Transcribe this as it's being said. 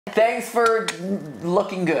Thanks for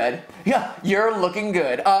looking good. Yeah, you're looking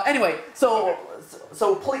good. Anyway, so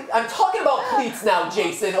I'm talking about pleats now,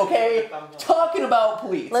 Jason, okay? Talking about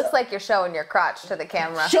pleats. Looks like you're showing your crotch to the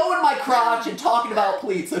camera. Showing my crotch and talking about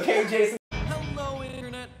pleats, okay, Jason? Hello,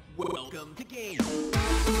 Internet. Welcome to Game.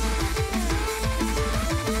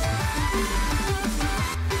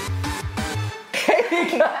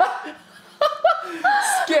 Hey,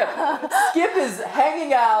 Skip is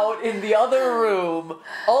hanging out in the other room.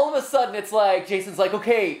 All of a sudden, it's like, Jason's like,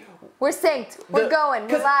 okay. We're synced. We're going.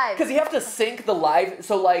 We're live. Because you have to sync the live.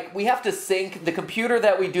 So, like, we have to sync the computer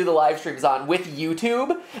that we do the live streams on with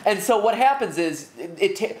YouTube. And so what happens is,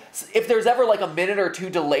 if there's ever like a minute or two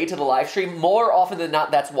delay to the live stream, more often than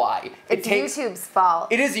not, that's why. It's YouTube's fault.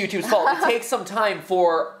 It is YouTube's fault. It takes some time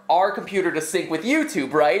for our computer to sync with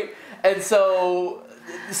YouTube, right? And so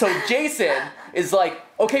Jason is like,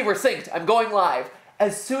 okay, we're synced. I'm going live.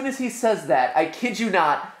 As soon as he says that, I kid you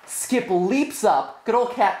not, Skip leaps up. Good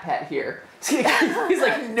old cat pat here. He's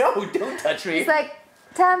like, no, don't touch me. He's like,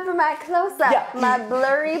 time for my close-up. Yeah, my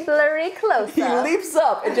blurry close-up. He leaps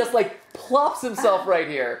up and just like plops himself right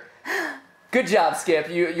here. Good job, Skip.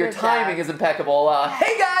 Your timing is impeccable.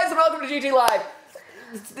 Hey guys, and welcome to GTLive.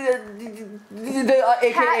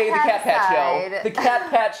 AKA the Cat Pat Show. The Cat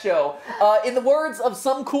Pat Show. In the words of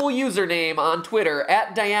some cool username on Twitter,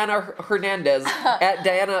 at Diana Hernandez, at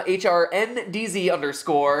Diana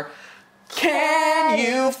HRNDZ_. Can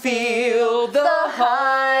you feel the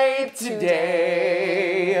hype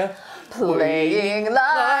today? Playing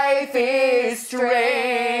Life is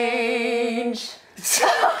Strange.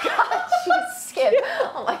 Oh God, jeez, Skip.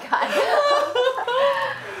 Oh my God.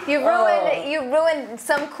 You ruined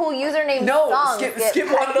some cool username song.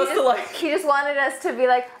 Skip wanted us to like. He just wanted us to be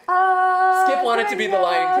like, oh. Skip wanted to be the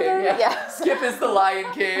Lion King. Yeah. Skip is the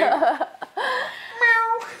Lion King. Meow.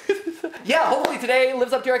 Yeah, hopefully today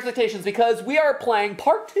lives up to your expectations because we are playing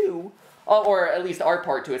part 2, or at least our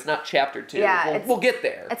part 2. It's not chapter 2. Yeah, we'll get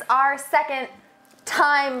there. It's our second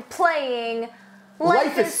time playing.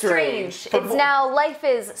 Life is Strange. It's now Life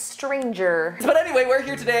is Stranger. But anyway, we're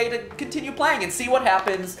here today to continue playing and see what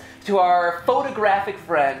happens to our photographic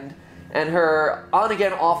friend and her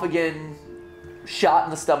on-again, off-again, shot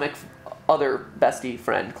in the stomach other bestie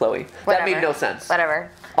friend, Chloe. Whatever. That made no sense. Whatever.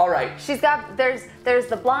 All right. She's got, there's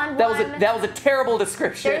the blonde one. That was a terrible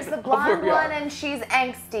description. There's the blonde one and she's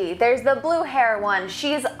angsty. There's the blue hair one.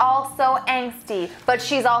 She's also angsty, but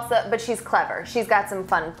she's clever. She's got some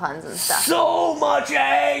fun puns and stuff. So much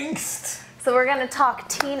angst! So we're gonna talk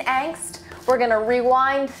teen angst. We're gonna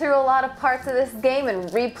rewind through a lot of parts of this game and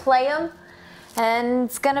replay them. And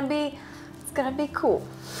it's gonna be cool.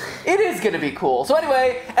 It is going to be cool. So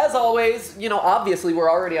anyway, as always, you know, obviously we're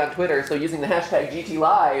already on Twitter, so using the hashtag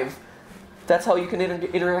GTLive, that's how you can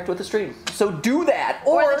interact with the stream. So do that.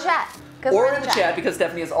 Or the chat. Or in the chat, because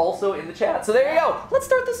Stephanie is also in the chat. So there you go. Let's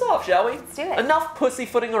start this off, shall we? Let's do it. Enough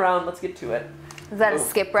pussyfooting around. Let's get to it. Is that a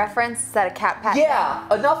Skip reference? Is that a Cat Pat? Yeah,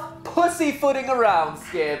 enough pussyfooting around,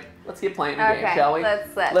 Skip. Let's get playing the game, shall we?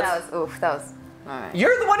 That was. All right.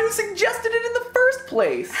 You're the one who suggested it in the first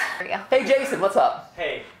place. There we go. Hey, Jason, what's up?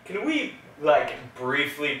 Hey, can we, like,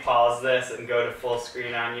 briefly pause this and go to full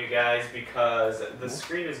screen on you guys? Because the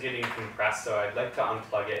screen is getting compressed, so I'd like to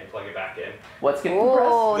unplug it and plug it back in. What's getting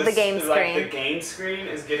compressed? Oh, the game screen. Like, the game screen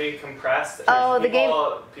is getting compressed. Oh, the game.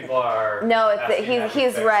 People are. No,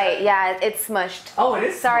 he's right. Yeah, it's smushed. Oh, it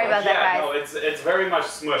is. Sorry about that, guys. No, it's very much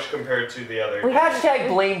smushed compared to the other. Hashtag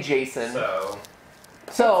blame Jason.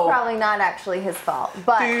 So it's probably not actually his fault,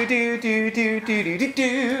 but tell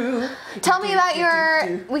me about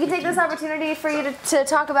we can take this opportunity for you to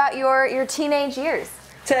talk about your teenage years.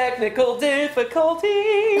 Technical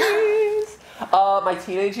difficulties. My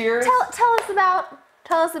teenage years. Tell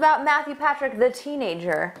us about Matthew Patrick, the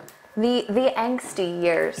teenager, the angsty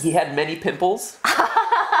years. He had many pimples.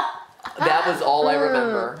 That was all I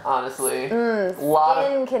remember, honestly.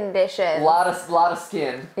 Skin conditions. Lot of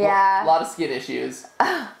skin. Yeah. Lot of skin issues.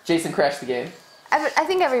 Jason crashed the game. I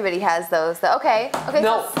think everybody has those, though. Okay.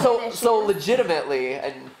 No, so legitimately,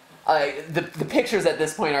 and the pictures at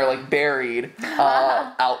this point are like buried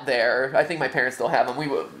out there. I think my parents still have them.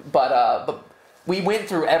 But we went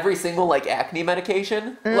through every single like acne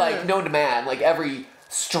medication, like known to man, like every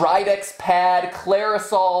Stridex pad,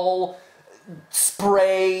 Clarisol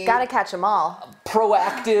spray, gotta catch them all,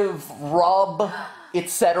 proactive rub,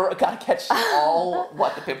 etc. Gotta catch them all.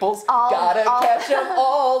 What, the pimples? Gotta catch them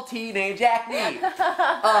all. Teenage acne.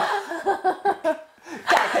 Gotta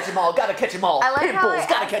catch them all. Gotta catch them all. Pimples.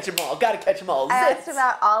 Gotta catch them all. Gotta catch them all. I asked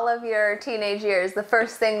about all of your teenage years. The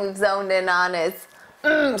first thing we've zoned in on is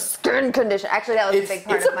skin condition. Actually, that was a big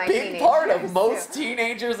part of my teenage It's a big part years, of most too.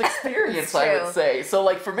 teenagers' experience, It's I true. would say. So,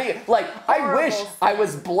 like, for me, like, I Horrible wish I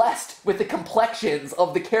was blessed with the complexions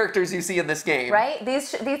of the characters you see in this game. Right?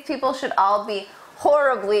 These people should all be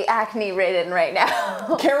horribly acne-ridden right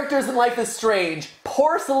now. Characters in Life is Strange,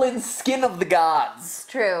 porcelain skin of the gods.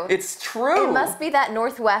 True. It's true. It must be that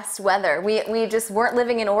Northwest weather. We just weren't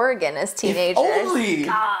living in Oregon as teenagers. Only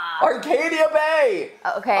Arcadia Bay.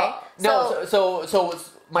 Okay. So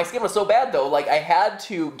my skin was so bad though, like I had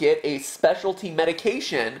to get a specialty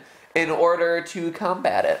medication in order to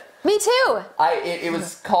combat it. Me too. It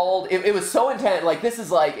was called, it was so intense, like this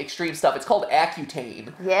is like extreme stuff. It's called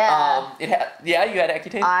Accutane. Yeah. Yeah, you had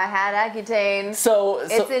Accutane? I had Accutane. So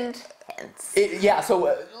It's intense.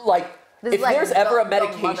 Like, This is if like there's ever a the mother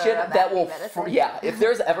medication of that acne will, medicine. if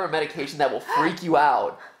there's ever a medication that will freak you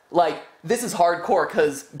out, like, this is hardcore,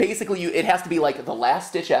 because basically it has to be like the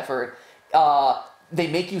last ditch effort. They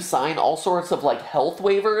make you sign all sorts of like health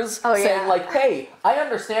waivers saying like, hey, I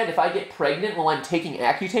understand if I get pregnant while I'm taking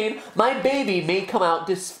Accutane, my baby may come out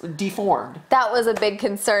deformed. That was a big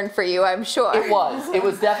concern for you, I'm sure. It was. It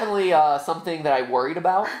was definitely something that I worried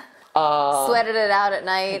about. Sweated it out at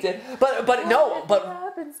night. But What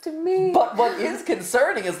happens to me? But what is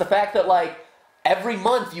concerning is the fact that, like, every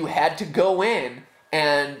month you had to go in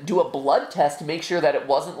and do a blood test to make sure that it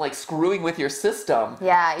wasn't, like, screwing with your system.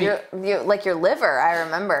 Yeah, like your liver, I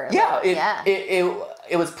remember. Yeah,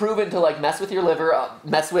 it was proven to, like, mess with your liver,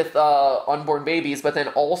 mess with unborn babies, but then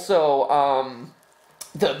also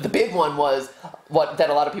the big one was that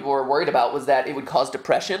a lot of people were worried about was that it would cause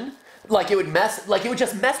depression. Like, it would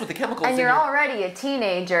just mess with the chemicals. And you're already a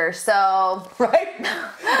teenager, so... Right?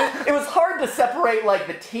 It was hard to separate, like,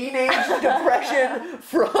 the teenage depression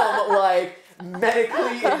from, like,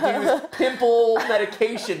 medically induced pimple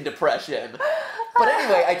medication depression. But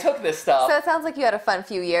anyway, I took this stuff. So it sounds like you had a fun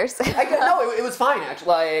few years. No, it was fine, actually.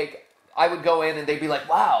 Like, I would go in and they'd be like,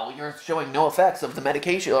 wow, you're showing no effects of the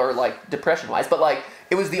medication, or, like, depression-wise. But, like,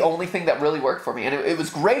 it was the only thing that really worked for me. And it was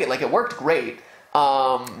great. Like, it worked great.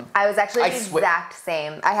 I was actually the exact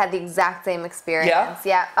same. I had the exact same experience.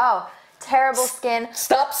 Yeah. Oh, terrible skin.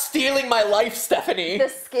 Stop stealing my life, Stephanie. The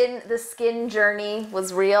skin journey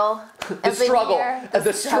was real. The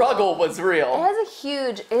struggle was real. It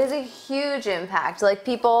has a huge impact. Like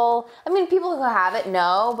people who have it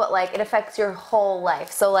know, but like it affects your whole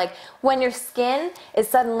life. So like when your skin is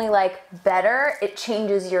suddenly like better, it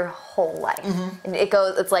changes your whole life. And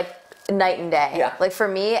it's like night and day. Yeah. Like for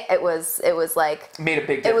me, it was like made a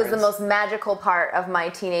big difference. It was the most magical part of my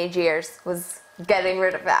teenage years was getting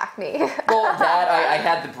rid of acne. Well, I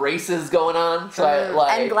had the braces going on, so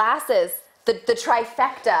and glasses, the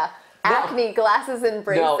trifecta. Acne, glasses, and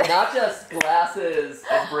braces. No, not just glasses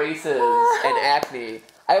and braces and acne.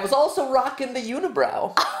 I was also rocking the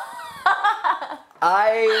unibrow. I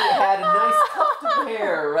had a nice tuft of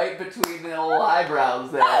hair right between the little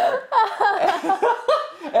eyebrows there.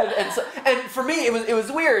 And for me, it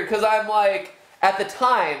was weird, because I'm like, at the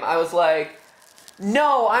time, I was like,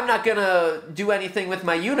 no, I'm not gonna do anything with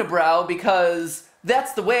my unibrow, because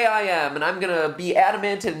that's the way I am, and I'm gonna be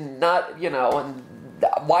adamant and not, and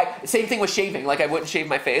why? Same thing with shaving. Like, I wouldn't shave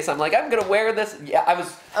my face. I'm like, I'm gonna wear this. Yeah, I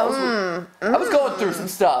was going through some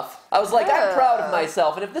stuff. I was like, I'm proud of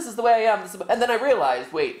myself, and if this is the way I am, and then I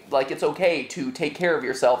realized, wait, like, it's okay to take care of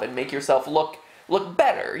yourself and make yourself look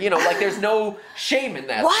better. Like, there's no shame in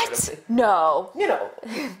that. What? Sort of No.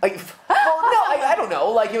 I don't know.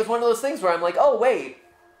 Like, it was one of those things where I'm like, oh, wait,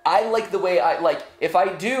 I like the way if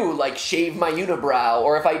I do, like, shave my unibrow,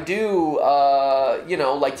 or if I do,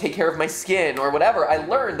 like, take care of my skin or whatever, I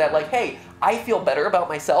learned that, like, hey, I feel better about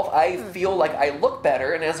myself. I feel like I look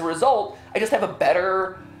better, and as a result, I just have a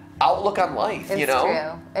better outlook on life,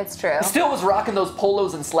 It's true. I still was rocking those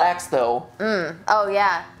polos and slacks, though. Oh,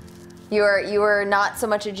 yeah. You were not so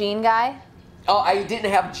much a jean guy? Oh, I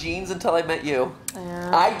didn't have jeans until I met you.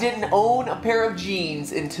 Yeah. I didn't own a pair of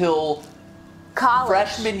jeans until college.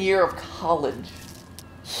 Freshman year of college.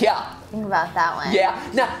 Yeah. Think about that one. Yeah.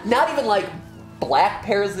 Not even like black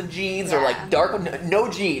pairs of jeans or like dark, no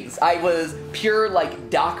jeans. I was pure like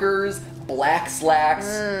Dockers, black slacks,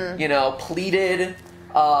 pleated.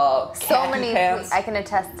 So many pants. pleats. I can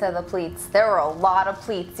attest to the pleats. There were a lot of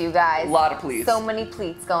pleats, you guys. A lot of pleats. So many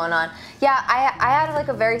pleats going on. Yeah, I had like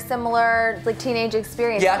a very similar like teenage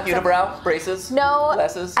experience. Yeah, unibrow, braces, no,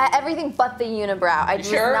 glasses. Everything but the unibrow. You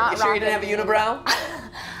sure you didn't have a unibrow?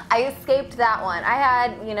 I escaped that one. I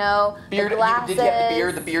had, beard. The glasses. Did you have the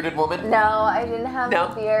beard, the bearded woman? No, I didn't have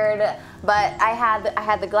the beard. But I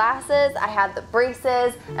had the glasses, I had the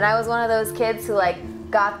braces, and I was one of those kids who like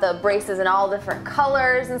got the braces in all different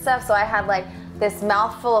colors and stuff. So I had like this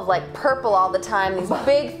mouthful of like purple all the time, these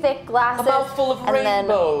big thick glasses, A mouthful of and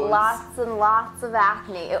rainbows. then lots and lots of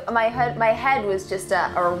acne. My head was just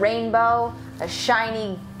a rainbow, a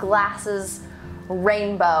shiny glasses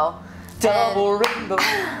rainbow. Double rainbow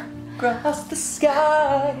across the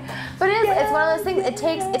sky. But it's one of those things.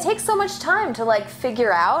 It takes so much time to like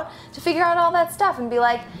figure out all that stuff and be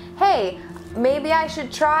like, hey, maybe I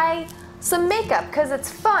should try some makeup because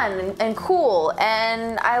it's fun and cool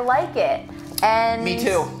and I like it. And Me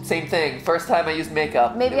too. Same thing. First time I used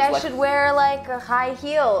makeup. maybe I should wear like a high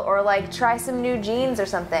heel or like try some new jeans or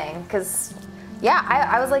something. Because yeah,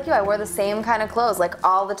 I was like you. I wore the same kind of clothes like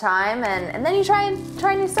all the time, and then you try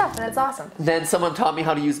new stuff, and it's awesome. Then someone taught me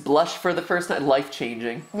how to use blush for the first time. Life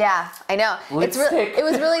changing. Yeah, I know. Lipstick. It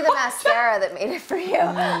was really the mascara that made it for you.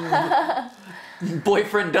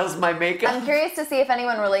 Boyfriend does my makeup. I'm curious to see if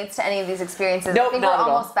anyone relates to any of these experiences. Nope, I think not we're at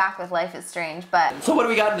all. almost back with Life is Strange, but So what do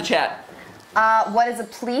we got in the chat? what is a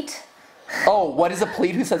pleat? Oh, what is a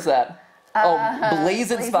pleat? Who says that?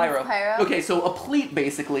 Blazin' Spyro. Spyro. Okay, so a pleat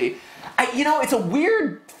basically, it's a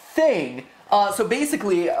weird thing. So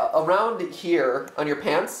basically, around here on your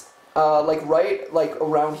pants, right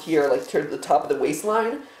around here, like to the top of the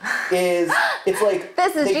waistline, it's like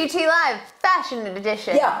This is GTLive Fashion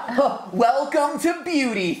Edition. Yeah, welcome to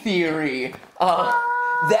beauty theory.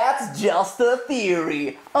 That's just a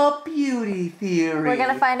theory, a beauty theory. We're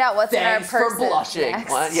gonna find out what's Thanks in our purses for blushing.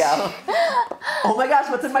 next. What? Yeah. Oh my gosh,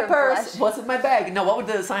 what's in my For purse? blushing. What's in my bag? No, what would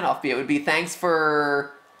the sign off be? It would be thanks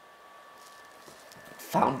for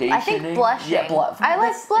foundation. I think blushing. Yeah, I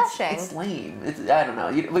like blushing. It's lame. I don't know.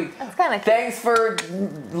 It's kind of cute. Thanks for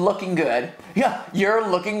looking good. Yeah, you're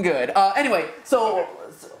looking good. Anyway, so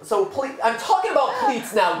I'm talking about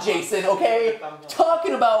pleats now, Jason. Okay,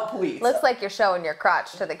 talking about pleats. Looks like you're showing your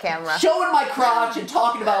crotch to the camera. Showing my crotch and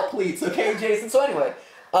talking about pleats, okay, Jason? So anyway,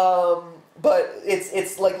 but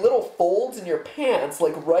it's like little folds in your pants,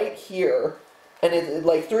 like right here, and it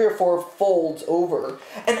like 3 or 4 folds over,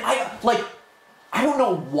 and I don't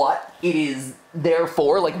know what it is there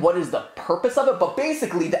for, like what is the purpose of it, but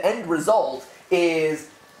basically the end result is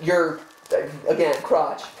your, again,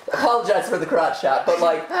 crotch. Apologize for the crotch shot, but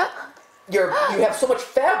like, you have so much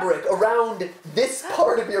fabric around this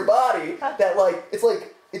part of your body that like,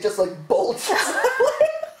 it just like bolts.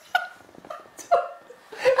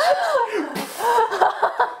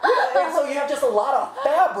 And so you have just a lot of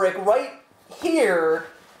fabric right here,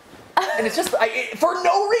 and it's just, for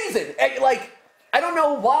no reason. I don't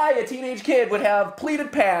know why a teenage kid would have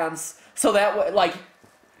pleated pants so that way, like,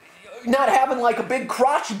 not having like a big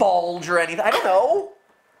crotch bulge or anything. I don't know.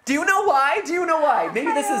 Do you know why?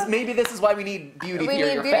 Maybe this is why we need beauty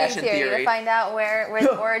theory or fashion theory to find out where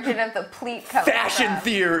the origin of the pleat comes from. Fashion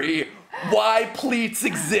theory. Why pleats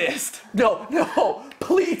exist? No,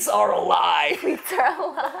 pleats are a lie. Pleats are a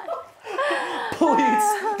lie.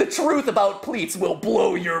 Pleats. The truth about pleats will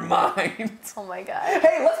blow your mind. Oh my god.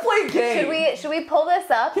 Hey, let's play a game. Should we pull this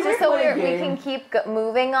up Can just we so play a we game? can keep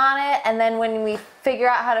moving on it, and then when we figure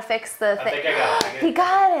out how to fix the thing. I think I got it. He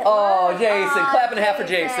got it. Oh, Look. Jason. Clap in half for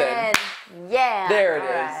Jason. Yeah. There it All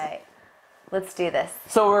is. right. Let's do this.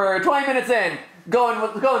 So we're 20 minutes in, going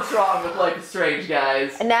strong with Life is Strange,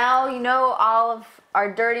 guys. And now you know all of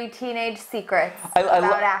our dirty teenage secrets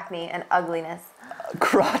about acne and ugliness.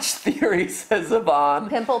 Crotch theory, says Yvonne.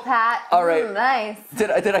 Pimple pat. All right. Nice.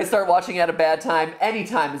 Did I start watching at a bad time? Any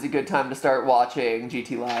time is a good time to start watching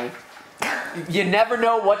GTLive. You never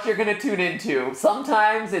know what you're gonna tune into.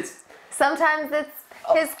 Sometimes it's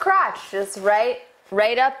his crotch, just right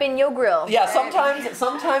up in your grill. yeah.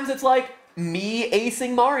 Sometimes it's like me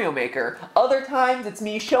acing Mario Maker. Other times it's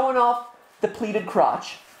me showing off the pleated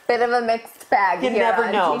crotch. Bit of a mixed bag. You here never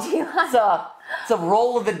on know. GTLive. It's a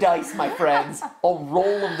roll of the dice, my friends. A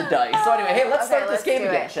roll of the dice. So anyway, hey, let's start this let's game do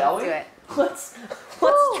again, it. shall Let's we? do it.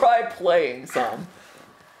 Let's try playing some.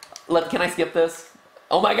 Can I skip this?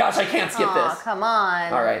 Oh my gosh, I can't skip Aw, this. come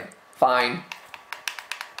on. All right, fine.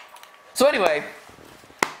 So anyway,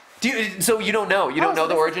 so you don't know? You don't know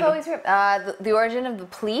the origin? The origin of the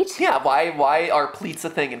pleat? Yeah. Why are pleats a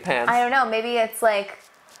thing in pants? I don't know. Maybe it's like.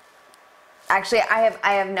 Actually, I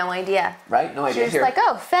have no idea. Right? No idea. She's just like,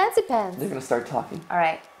 oh, fancy pants. They're gonna start talking. All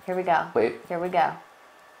right, here we go. Wait. Here we go.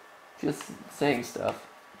 Just saying stuff.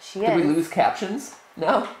 She Did is. we lose captions?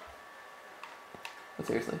 No? But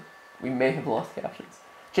seriously, we may have lost captions.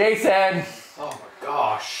 Jason! Oh my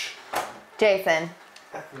gosh. Jason.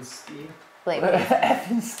 Effing Steve. Blame him.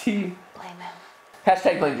 F and Steve. Blame him.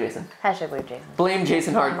 Hashtag blame Jason. Hashtag blame Jason. Blame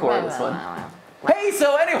Jason hardcore this one. Hey,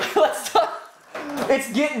 so anyway, let's talk.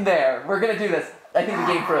 It's getting there. We're gonna do this. I think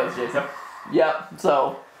the game froze, Jason. Yep.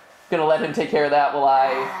 So, gonna let him take care of that while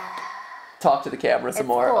I talk to the camera some It's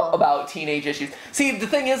more cool. about teenage issues. See, the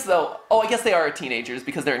thing is, though, I guess they are teenagers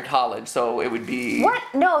because they're in college, so it would be... What?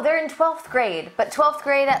 No, they're in 12th grade. But 12th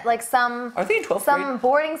grade at like some... Are they in 12th some grade?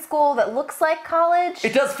 boarding school that looks like college.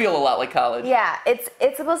 It does feel a lot like college. Yeah, it's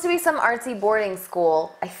supposed to be some artsy boarding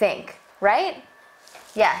school, I think. Right?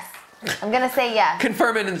 Yes. I'm going to say yes.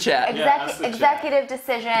 Confirm it in the chat. that's the Executive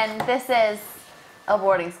decision. This is a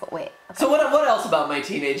boarding school. Wait. Okay. So what else about my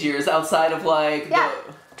teenage years outside of like... Yeah.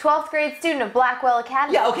 12th grade student of Blackwell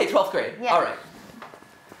Academy. Yeah, okay, 12th grade. Yeah. All right.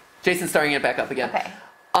 Jason's starting it back up again. Okay.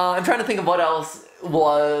 I'm trying to think of what else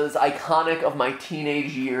was iconic of my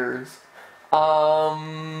teenage years. Did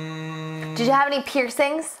you have any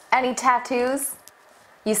piercings? Any tattoos?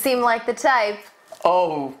 You seem like the type.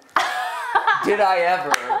 Oh, did I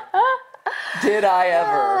ever? Did I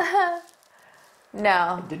ever?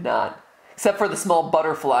 No. Did not. Except for the small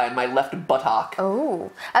butterfly in my left buttock. Oh.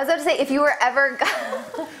 I was about to say, if you were ever...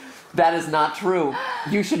 That is not true.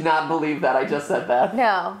 You should not believe that I just said that.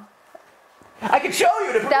 No. I can show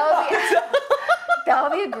you to prove That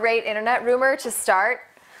would be a great internet rumor to start.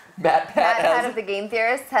 Matt Pat of the Game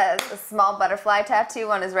Theorist has a small butterfly tattoo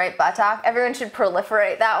on his right buttock. Everyone should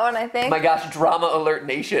proliferate that one, I think. My gosh, Drama Alert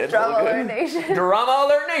Nation. Drama Alert Nation. Drama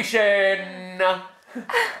Alert Nation.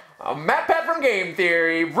 Matt Pat from Game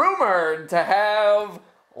Theory, rumored to have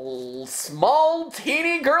a small,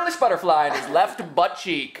 teeny, girlish butterfly in his left butt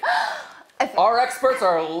cheek. Our experts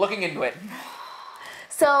are looking into it.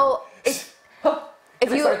 So, if Can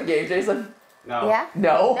I you... start the game, Jason? No. Yeah?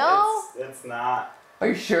 No? No? It's not. Are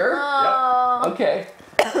you sure? Oh. Okay.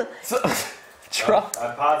 So, Trump.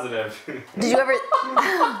 I'm positive. Did you ever...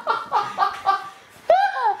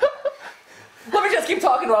 Let me just keep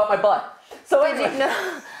talking about my butt. So Did anyway. you,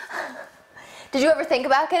 no. Did you ever think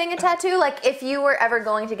about getting a tattoo? Like, if you were ever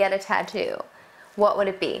going to get a tattoo, what would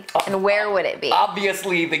it be? And where would it be?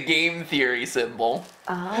 Obviously the Game Theory symbol.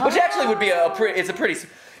 Which actually would be it's a pretty,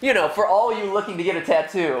 you know, for all you looking to get a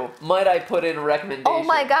tattoo, might I put in a recommendation? Oh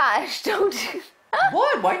my gosh, don't...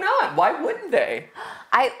 What? Why not? Why wouldn't they?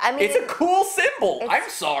 I mean... It's a cool symbol. It's- I'm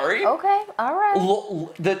sorry. Okay, all right.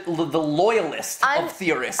 The loyalist of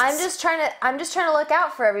theorists. I'm just trying to look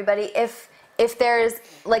out for everybody. If there's,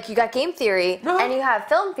 like, you got game theory and you have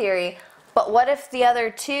film theory, but what if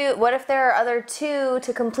there are other two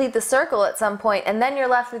to complete the circle at some point, and then you're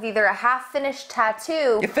left with either a half-finished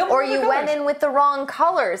tattoo or you went in with the wrong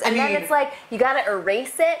colors, and then it's like you gotta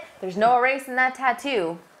erase it. There's no erasing that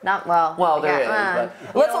tattoo. Not well. Well, there is.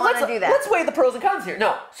 Let's do that. Let's weigh the pros and cons here.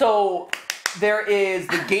 No, so there is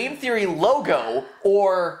the Game Theory logo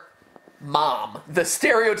or mom, the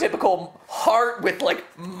stereotypical heart with like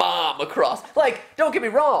mom across. Like, don't get me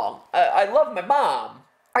wrong, I love my mom.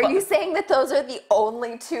 Are you saying that those are the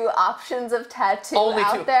only two options of tattoo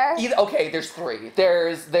out there? Okay, there's three.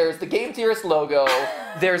 There's the Game Theorist logo,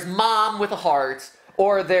 there's mom with a heart,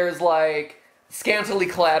 or there's like scantily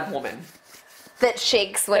clad woman. That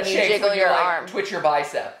shakes when you Shakes jiggle when you, your like, arm. Twitch your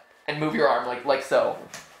bicep and move your arm like so,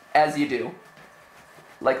 as you do,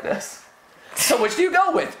 like this. So which do you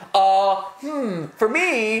go with? For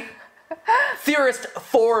me, Theorist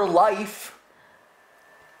for life.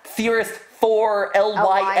 Theorist for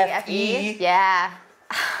LYFE. Yeah.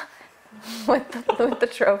 with the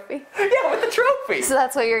trophy. Yeah, with the trophy. So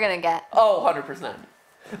that's what you're gonna get. Oh, 100%.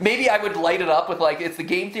 Maybe I would light it up with like, it's the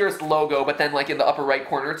Game Theorist logo, but then like in the upper right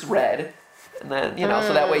corner it's red. And then, you know,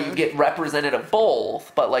 so that way you get represented of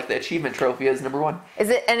both, but like the achievement trophy is number one. Is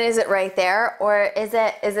it right there, or is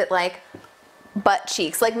it like butt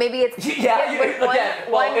cheeks? Like maybe it's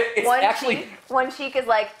one cheek is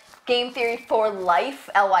like Game Theory for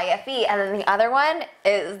life, LYFE, and then the other one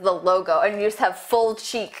is the logo, and you just have full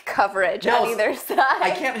cheek coverage on either side.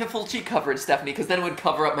 I can't have full cheek coverage, Stephanie, because then it would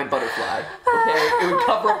cover up my butterfly. Okay, it would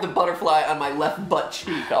cover up the butterfly on my left butt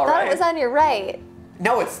cheek. All I thought right. it was on your right.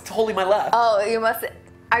 No, it's totally my left. Oh, you must.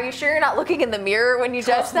 Are you sure you're not looking in the mirror when you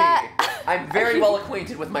judge Trust me, that? I'm very well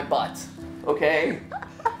acquainted with my butt. Okay,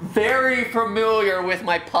 very familiar with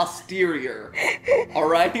my posterior. All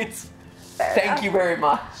right. Thank you very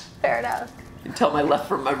much. Fair enough. You can tell my left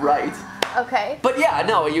from my right. Okay. But yeah,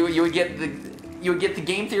 no, you would get the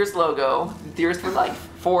Game Theorist logo, Theorist for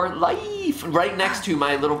life, right next to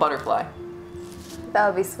my little butterfly. That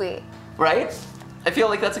would be sweet. Right? I feel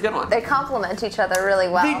like that's a good one. They complement each other really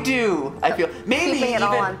well. They do. I feel Keeping it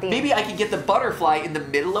all on theme. maybe I could get the butterfly in the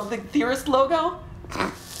middle of the Theorist logo,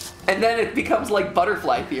 and then it becomes like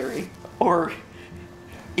Butterfly Theory or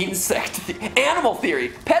Animal Theory,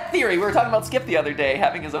 Pet Theory. We were talking about Skip the other day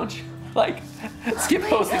having his own Skip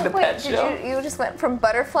hosting the pet show. You just went from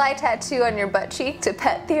butterfly tattoo on your butt cheek to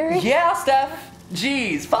pet theory? Yeah, Steph.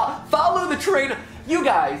 Jeez, follow the train. You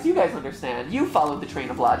guys understand. You followed the train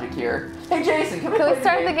of logic here. Hey, Jason, can we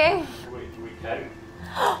start the game? We can.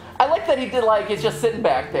 I like that he did he's just sitting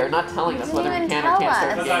back there, not telling us whether we can or can't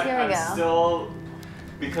start the Because game. I'm still,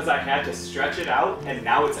 because I had to stretch it out, and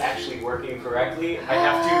now it's actually working correctly. I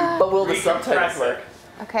have to. But will the subtitles work?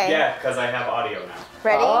 Okay. Yeah, because I have audio now.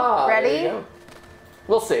 Ready? There you Ready? go.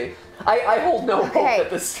 We'll see. I hold no hope that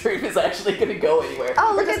this stream is actually going to go anywhere.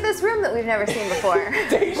 Oh, look at this room that we've never seen before.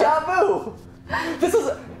 Deja vu.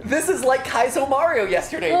 This is like Kaizo Mario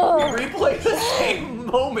yesterday. Oh. We replay the same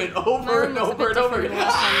moment over and over and over again.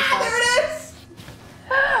 There it is!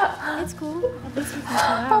 It's cool. At least we can chill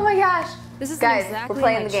out. Oh my gosh. This is Guys, exactly we're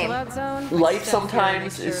playing my the game. chill out zone. Life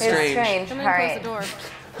sometimes is It's strange. strange. Come All in and right. close the door.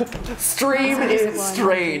 Stream That's is music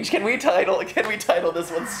strange. Can we title this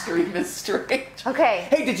one Stream is Strange? Okay.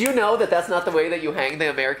 Hey, did you know that that's not the way that you hang the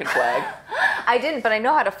American flag? I didn't, but I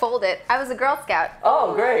know how to fold it. I was a Girl Scout.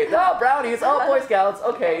 Oh, great. Oh, brownies. Oh, Boy Scouts.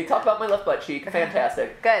 Okay, talk about my left butt cheek.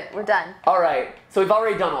 Fantastic. Good, we're done. All right, so we've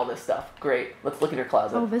already done all this stuff. Great. Let's look in your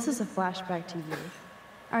closet. Oh, this is a flashback TV.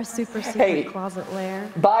 Our super secret Hey. closet lair.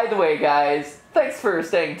 By the way, guys, thanks for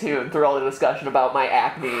staying tuned through all the discussion about my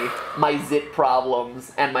acne, my zit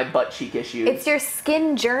problems, and my butt cheek issues. It's your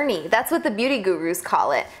skin journey. That's what the beauty gurus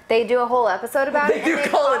call it. They do a whole episode about it. They do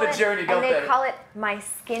call it a journey, don't And they? they call it my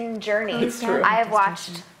skin journey. It's true. I have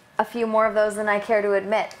watched a few more of those than I care to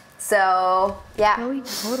admit. So, yeah. Chloe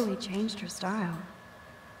totally changed her style.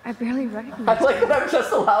 I barely I recognized like her. that I'm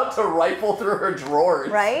just allowed to rifle through her drawers.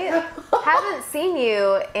 Right? Haven't seen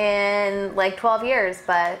you in like 12 years,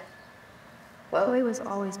 but whoa. Chloe was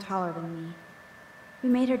always taller than me. We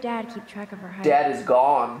made her dad keep track of her height. Dad is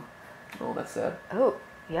gone. Oh, that's sad. Oh,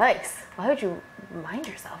 yikes. Why would you remind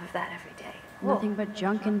yourself of that every day? Whoa. Nothing but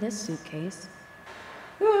junk in this suitcase.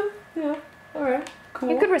 Yeah. All right. Cool.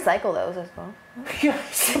 You could recycle those as well.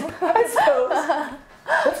 Yes, I suppose.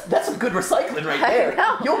 That's some good recycling right there.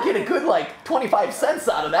 know. You'll get a good 25 cents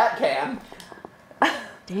out of that can.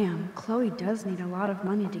 Damn, Chloe does need a lot of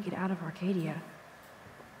money to get out of Arcadia.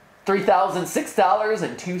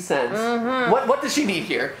 $3,006.02. Mm-hmm. What does she need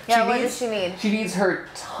here? Yeah, what does she need? She needs her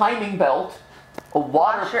timing belt, a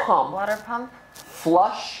water pump, Water pump?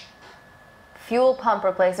 flush. Fuel pump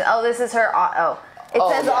replacement. Oh, this is her. It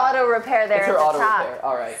says yeah. auto repair there It's at her the auto top. repair.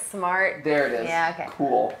 All right. Smart. There it is. Yeah, okay.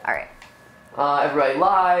 Cool. All right. Everybody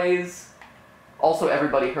lies. Also,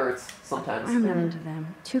 everybody hurts sometimes. I'm not into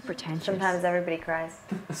them. Too pretentious. Sometimes everybody cries.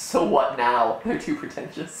 So what now? They're too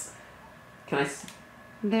pretentious. Can I?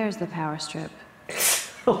 There's the power strip.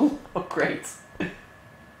 Oh, great.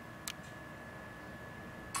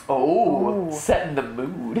 Oh, setting the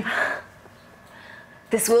mood.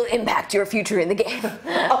 This will impact your future in the game.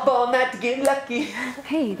 Up on that to get lucky.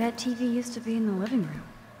 Hey, that TV used to be in the living room.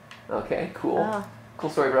 Okay, cool. Oh. Cool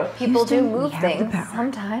story, bro. People do Houston, we move have the things power.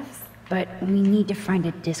 sometimes. But we need to find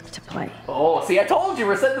a disc to play. Oh, see, I told you,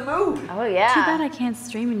 we're setting the mood. Oh, Too yeah. bad I can't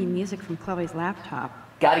stream any music from Chloe's laptop.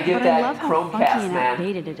 Gotta get But I that love how funky Chromecast, and man.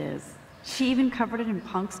 outdated it is. She even covered it in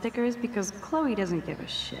punk stickers because Chloe doesn't give a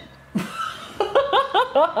shit.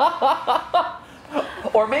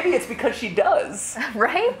 Or maybe it's because she does.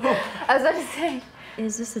 Right? I was about to say.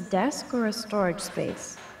 Is this a desk or a storage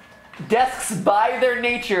space? Desks, by their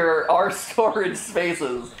nature, are storage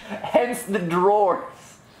spaces. Hence the drawers.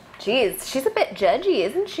 Jeez, she's a bit judgy,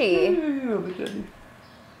 isn't she?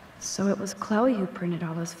 So it was Chloe who printed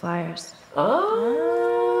all those flyers.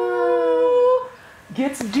 Oh,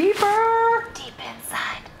 gets deeper. Deep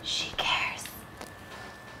inside, she cares.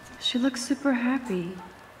 She looks super happy.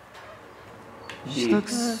 She Gee.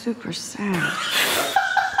 looks super sad.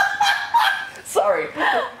 Sorry.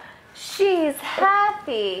 She's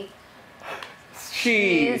happy.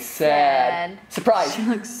 She's sad. sad. Surprise. She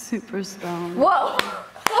looks super stoned. Whoa.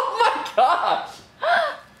 Oh my gosh.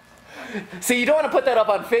 See, you don't want to put that up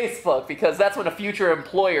on Facebook because that's when a future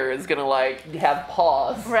employer is gonna have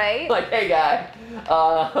pause. Right. Like, hey guy,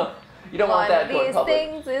 you don't want that going One of public.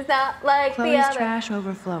 these things is not like the Chloe's other. trash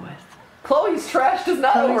overfloweth. Chloe's trash does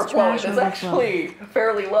not Chloe's overflow. trash It's overflows. actually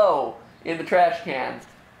fairly low in the trash can.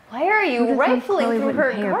 Why are Who'd you have thought rifling Chloe through wouldn't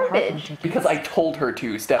her pay parking garbage? tickets? Because I told her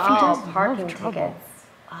to, Stephanie. Oh, does parking love trouble. tickets.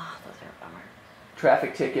 Oh, those are a bummer.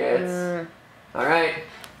 Traffic tickets. All right.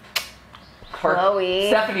 Chloe.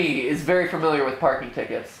 Stephanie is very familiar with parking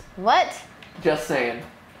tickets. What? Just saying.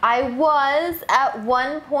 I was at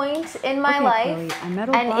one point in my Okay, life Chloe, a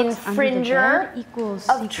metal an box under the infringer bed equals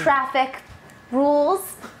of secret. traffic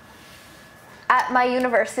rules at my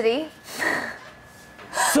university.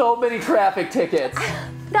 So many traffic tickets.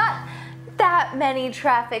 Not that many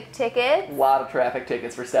traffic tickets. A lot of traffic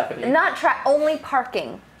tickets for Stephanie. Not only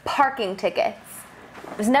parking. Parking tickets.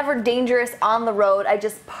 It was never dangerous on the road. I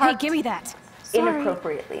just Hey, parked give me that.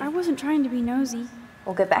 inappropriately. I wasn't trying to be nosy.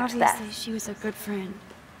 We'll get back to that. Obviously, she was a good friend.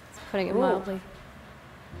 Putting it mildly.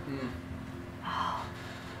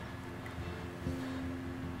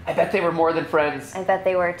 I bet they were more than friends. I bet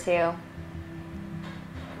they were too.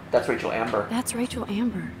 That's Rachel Amber. That's Rachel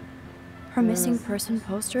Amber. Her missing person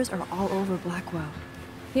posters are all over Blackwell.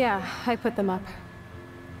 Yeah, I put them up.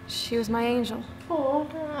 She was my angel.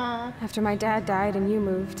 After my dad died and you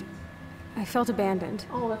moved, I felt abandoned.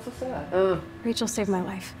 Oh, that's so sad. Rachel saved my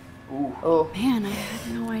life. Ooh. Oh, Man, I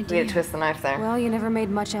had no we idea. had to twist the knife there. Well, you never made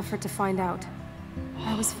much effort to find out.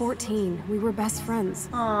 I was 14. We were best friends.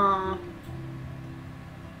 Aww.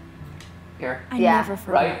 Here. I Yeah. never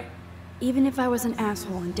forgot. Right? Even if I was an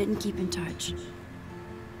asshole and didn't keep in touch.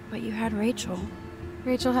 But you had Rachel.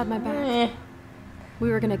 Rachel had my back. We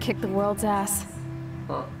were gonna kick the world's ass.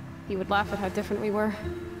 Huh. You would laugh at how different we were.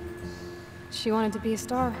 She wanted to be a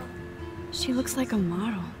star. She looks like a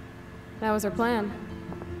model. That was her plan.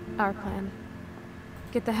 Our plan.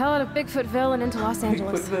 Get the hell out of Bigfootville and into Los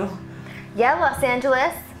Angeles. Bigfootville. Yeah, Los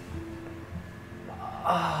Angeles.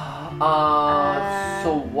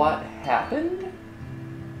 So what happened?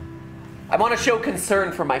 I want to show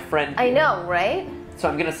concern for my friend I here. know, right? So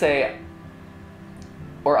I'm gonna say,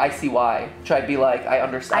 or I see why. Should I be like, I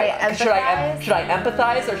understand? Should I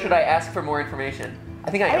empathize or should I ask for more information?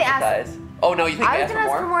 I think I think ask- empathize. Oh no, you think I, I was ask gonna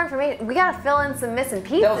for ask for more? more information. We gotta fill in some missing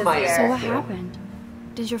pieces That was my here. So what Yeah. happened?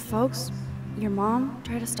 Did your folks, your mom,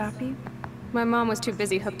 try to stop you? My mom was too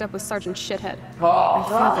busy hooked up with Sergeant Shithead. Oh,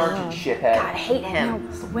 father- Sergeant Shithead. God, I hate Now, him.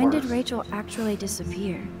 when did Rachel actually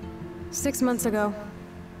disappear? 6 months ago,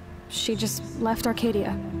 she just left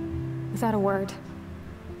Arcadia. Without a word.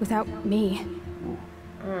 Without me.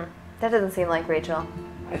 That doesn't seem like Rachel.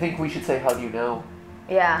 I think we should say, how do you know?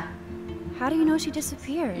 Yeah. How do you know she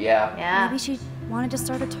disappeared? Yeah. Yeah. Maybe she wanted to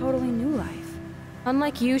start a totally new life.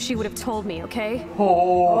 Unlike you, she would have told me, okay?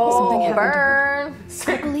 Oh, Something happened. Burn.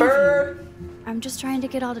 sick believe bird. I'm just trying to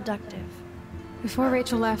get all deductive. Before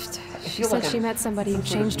Rachel left, she said she met somebody who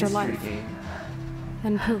changed her life.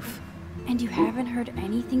 And poof. And you haven't heard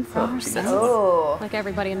anything from her since? Oh. Like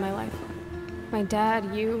everybody in my life. My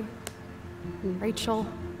dad, you, and Rachel.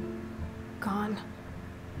 Gone.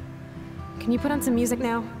 Can you put on some music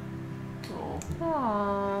now?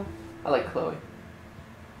 Aww. I like Chloe.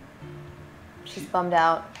 She's bummed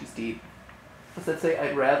out. She's deep. What's that say?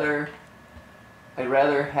 I'd rather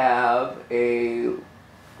have a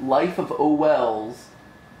life of oh wells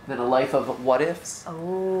than a life of what ifs.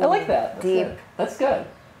 Oh. I like that. That's Deep. good. That's good.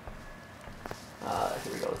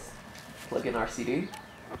 Here we go. Let's plug in our CD.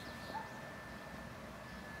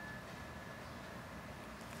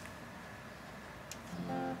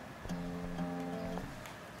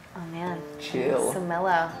 Oh man. Chill. So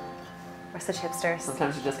mellow. We're such hipsters.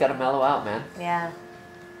 Sometimes you just gotta mellow out, man. Yeah.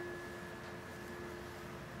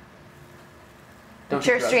 Don't do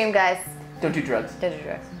Sure drugs. stream, guys. Don't do drugs. Don't do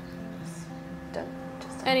drugs. Don't.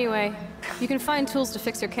 Just Anyway, you can find tools to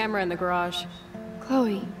fix your camera in the garage.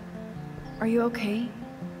 Chloe, are you okay?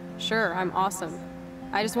 Sure, I'm awesome.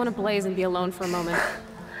 I just want to blaze and be alone for a moment.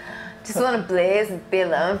 Just want to blaze and be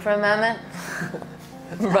alone for a moment.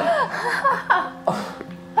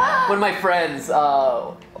 One of my friends,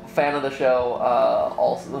 fan of the show,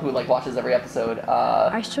 also who like watches every episode.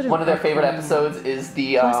 should've One of their prepped favorite for you. episodes is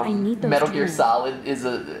the Plus, I need those Metal Gear tools.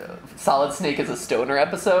 Solid Snake is a stoner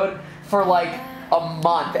episode. For like a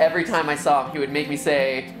month, every time I saw him, he would make me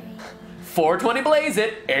say, "420 blaze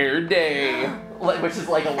it, air day," which is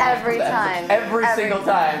like a line Every from the episode. time. Every Every single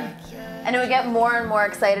time. And it would get more and more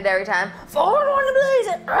excited every time. Forward on the blaze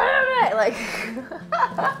it! Like.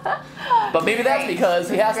 But maybe that's because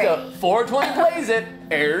he has to 420 blaze it,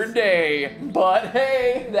 air day. But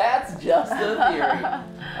hey, that's just a theory.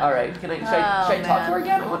 All right, should I talk to her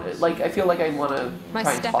again? I feel like I want to My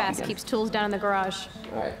try and step talk ass again. keeps tools down in the garage.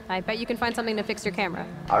 All right, I bet you can find something to fix your camera.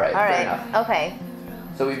 all right, All fair right. enough. Okay.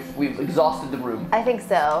 So we've exhausted the room. I think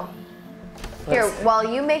so. Here, Let's- while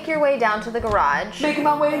you make your way down to the garage. Making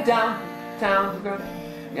my way downtown.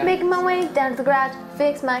 Yeah. Making my way down to the garage,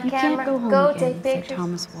 fix my You camera, can't go home go again, take said pictures.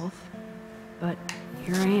 Thomas Wolfe. But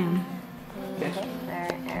here I am. Okay.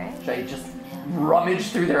 Alright. Should I just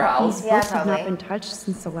rummage through their house? These Yeah, books have not probably. been touched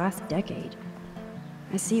since the last decade.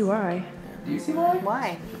 I see why. Do you see why?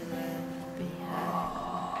 Why?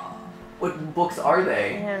 What books are I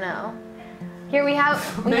they? don't know. Here we have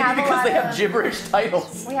Maybe a because lot they have of gibberish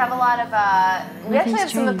titles. we have a lot of we actually have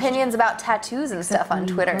some changed. opinions about tattoos and stuff on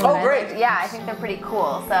Twitter. Oh, and I great. think- yeah, I think they're pretty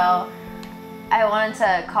cool. So I wanted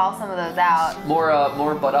to call some of those out.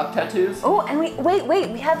 More buttock tattoos. Oh, and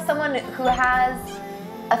we have someone who has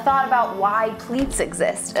a thought about why pleats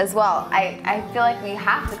exist as well. I feel like we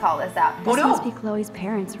have to call this out. This must be Chloe's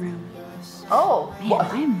parents' room. Oh. Man,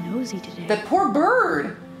 I am nosy today. That poor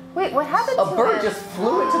bird. Wait, what happened to it? A bird just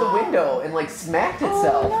flew into the window and like smacked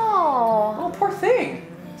itself. Oh no. Oh, poor thing.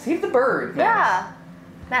 Save the bird, Max. Yeah.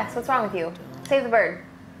 Max, what's wrong with you? Save the bird.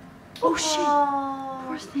 Oh shit.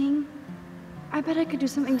 Poor thing. I bet I could do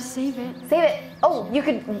something to save it. Save it. Oh, you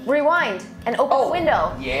could rewind and open the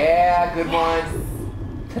window. Yeah, good one.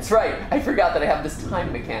 That's right. I forgot that I have this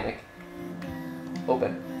time mechanic.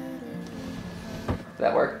 Open. Does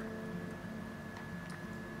that work?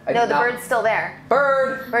 No, the bird's still there.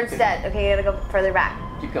 Bird! Bird's dead. Okay, you gotta go further back.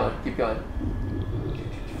 Keep going, keep going.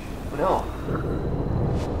 Oh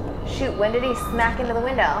no. Shoot, when did he smack into the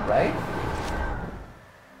window? Right?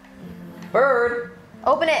 Bird!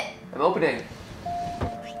 Open it! I'm opening.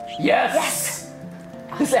 Yes! Yes!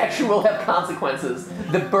 This action will have consequences.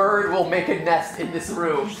 The bird will make a nest in this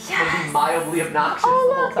room and be mildly obnoxious the whole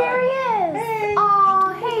look, there time. he is! Hey.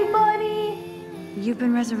 Oh, hey, buddy! You've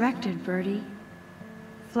been resurrected, Birdie.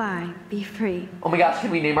 Fly, be free. Oh my gosh, can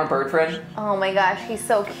we name our bird friend? Oh my gosh, he's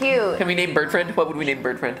so cute. Can we name bird friend? What would we name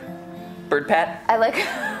bird friend? Bird Pat? I like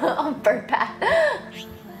oh, Bird Pat.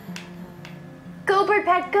 Go, Bird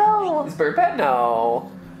Pat, go! Is Bird Pat? No.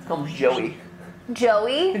 Let's call him Joey.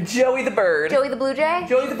 Joey? Joey the bird. Joey the Blue Jay?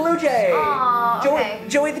 Joey the Blue Jay. Aw, okay.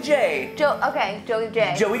 Joey the Jay. Okay, Joey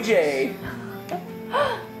J. Joey J.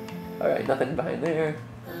 Alright, nothing behind there.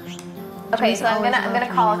 Okay, so I'm gonna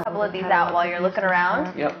call a couple of these out while you're looking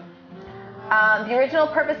around. Yep. The original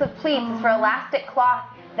purpose of pleats is for elastic cloth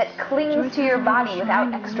that clings to your body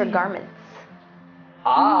without extra garments.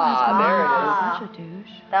 Ah, Such a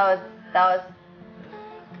douche.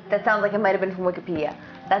 That sounds like it might have been from Wikipedia.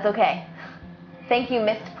 That's okay. Thank you,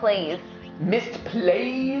 Missed Plays. there it is. Missed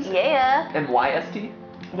Plays? Yeah. M-Y-S-T?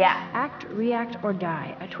 Yeah. Act, React, or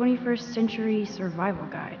Die, a 21st century survival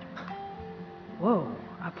guide. Whoa,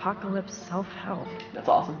 apocalypse self-help. That's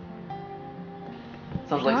awesome.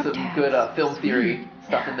 Sounds like some Dog good tags. film theory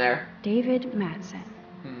stuff in there. David Madsen.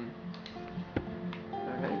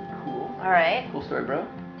 Alright, cool. Alright. Cool story, bro.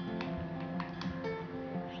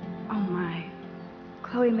 Oh my.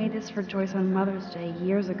 Chloe made this for Joyce on Mother's Day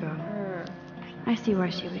years ago. I see why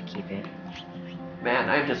she would keep it. Man,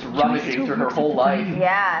 I'm just rummaging still through her works whole at the life. diner.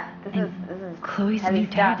 Yeah. This is Chloe's heavy new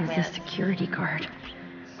dad stuff, is man. the security guard.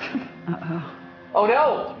 Uh-oh. Oh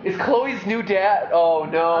no! Is Chloe's new dad? Oh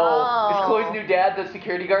no! Oh. Is Chloe's new dad the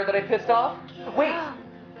security guard that I pissed off? Wait!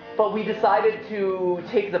 But we decided to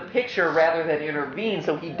take the picture rather than intervene,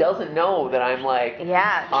 so he doesn't know that I'm like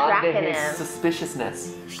Yeah, onto tracking his him.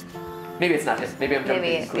 suspiciousness. Maybe it's not him. Maybe I'm jumping to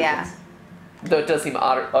Maybe, conclusions. yeah. Though it does seem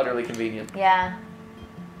utterly convenient. Yeah.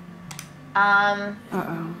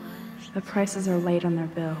 Uh-oh. The prices are late on their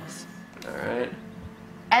bills. All right.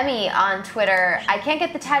 Emmy on Twitter. I can't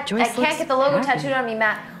get the Joyce I can't looks get the logo happy. tattooed on me,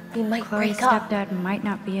 Matt. We might Chloe's break up. stepdad might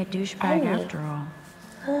not be a douchebag Emmy. after all.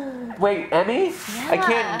 Wait, Emmy? I Yeah.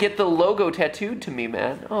 can't get the logo tattooed to me,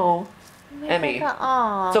 man. Oh, Emmy.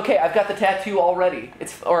 Aw. It's okay. I've got the tattoo already.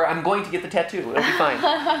 Or I'm going to get the tattoo. It'll be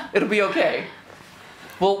fine. It'll be okay.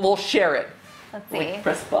 We'll share it. Let's see. Like,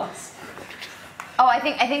 press bus. Oh, I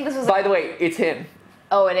think this was. By the way, it's him.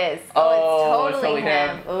 Oh, it is. Oh, it's it's totally totally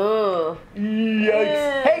him. Ooh.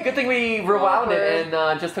 Yikes. Hey, good thing we rewound it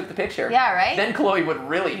and just took the picture. Yeah, right? Then Chloe would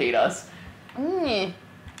really hate us. Mm.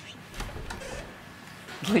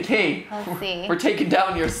 Like, hey, Let's see. we're taking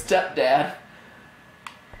down your stepdad.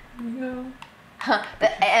 And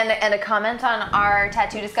a comment on our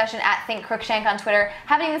tattoo discussion at Think Crookshank on Twitter.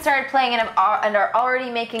 Haven't even started playing and are already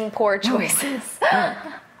making poor choices.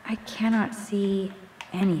 I cannot see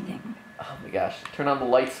anything. Oh my gosh. Turn on the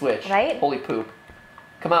light switch. Right? Holy poop.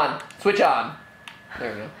 Come on. Switch on.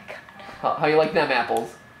 There we go. How you like them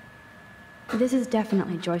apples? This is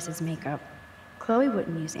definitely Joyce's makeup. Chloe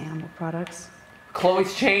wouldn't use animal products.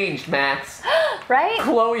 Chloe's changed, Max. Right?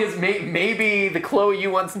 Chloe is maybe the Chloe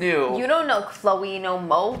you once knew. You don't know Chloe no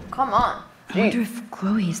mo. Come on. I wonder if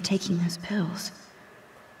Chloe is taking those pills.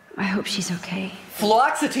 I hope she's okay.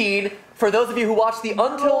 Fluoxetine, for those of you who watched the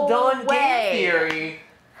Until Dawn way. game theory,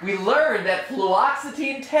 we learned that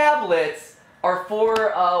fluoxetine tablets are for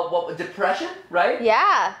depression, right?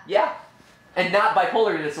 Yeah. Yeah. And not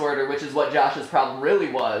bipolar disorder, which is what Josh's problem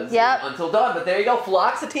really was. Yep. Until Dawn, but there you go,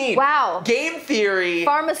 fluoxetine. Wow. Game theory.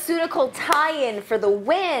 Pharmaceutical tie-in for the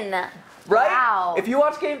win. Right? Wow. If you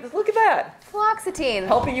watch game, look at that. Fluoxetine.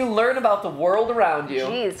 Helping you learn about the world around you.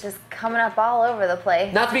 Jeez, just coming up all over the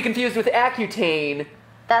place. Not to be confused with Accutane.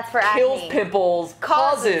 That's for Kills acne. pimples,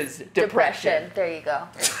 causes depression. There you go.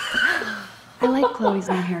 I like Chloe's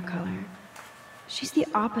new hair color. She's the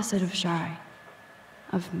opposite of shy.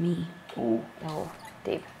 of me. Ooh. Oh,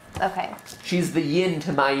 deep. Okay. She's the yin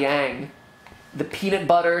to my yang, the peanut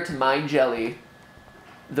butter to my jelly,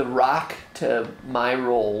 the rock to my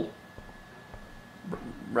roll.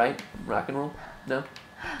 Right? Rock and roll? No?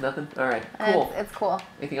 Nothing? Alright, cool. It's cool.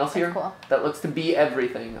 Anything else here? Cool. That looks to be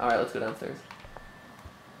everything. Alright, let's go downstairs.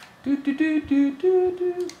 Do, do, do, do, do,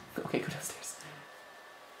 do. Okay, go downstairs.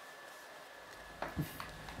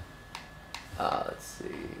 Let's see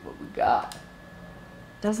what we got.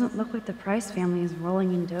 Doesn't look like the Price family is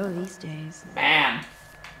rolling in dough these days. Man!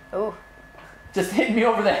 Ooh. Just hit me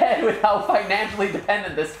over the head with how financially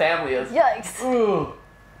dependent this family is. Yikes. Ooh.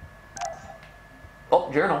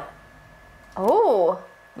 Oh, journal. Oh.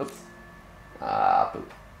 Oops.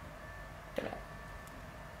 Poop.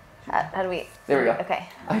 How do we? There we go. Okay.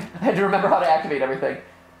 I had to remember how to activate everything.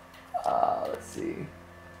 Let's see.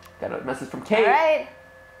 Got a message from Kate. All right.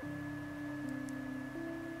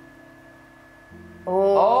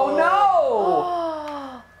 Oh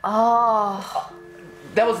no! Oh.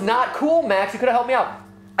 That was not cool, Max. You could have helped me out.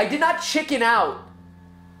 I did not chicken out.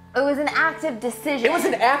 It was an active decision. It was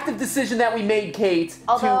an active decision that we made, Kate,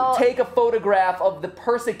 Although- to take a photograph of the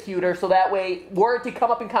persecutor so that way, were it to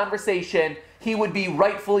come up in conversation, he would be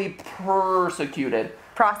rightfully persecuted.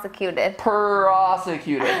 Prosecuted.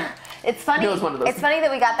 Prosecuted. It's funny. It was one of those. It's funny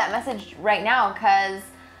that we got that message right now because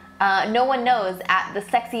no one knows at the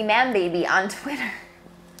sexy man baby on Twitter.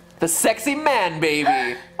 The sexy man,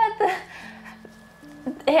 baby.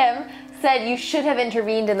 Him said you should have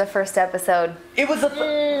intervened in the first episode. It was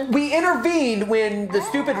we intervened when the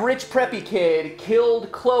stupid rich preppy kid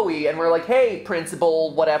killed Chloe, and we're like, hey,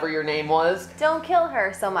 principal, whatever your name was. Don't kill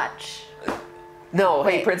her so much. No,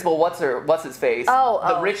 hey, Wait. principal, what's his face? Oh.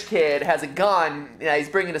 The rich kid has a gun. He's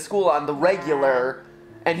bringing to school on the regular,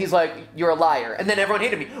 and he's like, you're a liar. And then everyone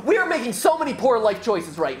hated me. We are making so many poor life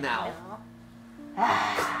choices right now.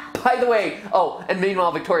 By the way, oh, and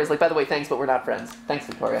meanwhile Victoria's like, by the way, thanks, but we're not friends. Thanks,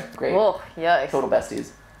 Victoria. Great. Oh, yikes. Total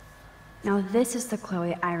besties. Now this is the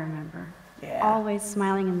Chloe I remember. Yeah. Always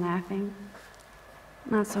smiling and laughing.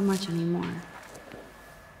 Not so much anymore.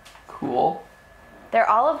 Cool. They're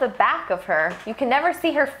all of the back of her. You can never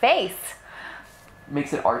see her face.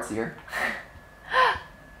 Makes it artsier.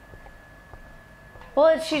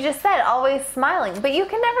 Well, she just said always smiling, but you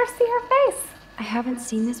can never see her face. I haven't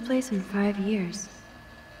seen this place in 5 years.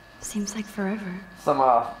 Seems like forever. Some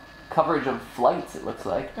coverage of flights, it looks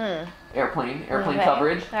like. Airplane Okay.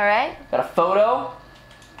 coverage. All right. Got a photo.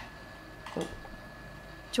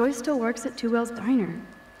 Joy still works at Two Whales Diner.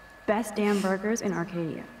 Best damn burgers in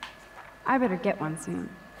Arcadia. I better get one soon.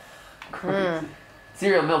 Crazy.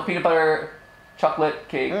 Cereal, milk, peanut butter, chocolate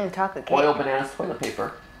cake, Chocolate cake. oil, bananas, toilet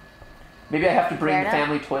paper. Maybe I have to bring Fair the enough.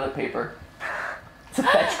 family toilet paper. It's a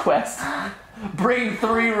fetch quest. Bring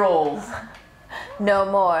 3 rolls. No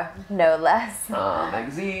more, no less.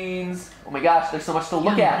 Magazines. Oh my gosh, there's so much to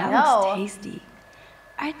look That at. No. looks tasty.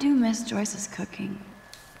 I do miss Joyce's cooking.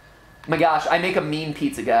 Oh my gosh, I make a mean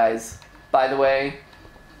pizza, guys. By the way.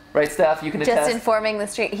 Right, Steph? You can attest. Just informing the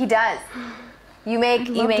street. He does. You make I'd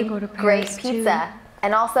love to go to great Paris, pizza.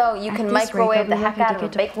 And also, you At can this rate, microwave the they'll be heck lucky out to of a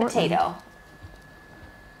get to baked Portland. potato.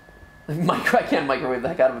 I can't microwave the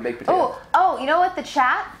heck out of a baked potato. Oh, you know what? The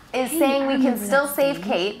chat is Hey, saying I we can remember still that save scene.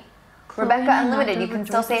 Kate. Chloe Rebecca and I Unlimited, you knocked can over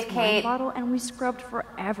still Joyce's save wine Kate. bottle and we scrubbed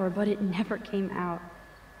forever, but it never came out.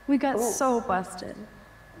 We got so busted.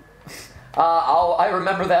 I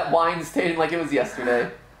remember that wine staying like it was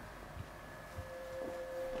yesterday.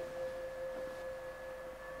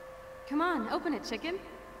 Come on, open it, chicken.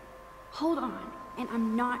 Hold on, and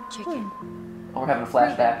I'm not chicken. Oh, we're having a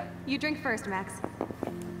flashback. You drink first, Max.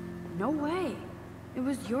 No way. It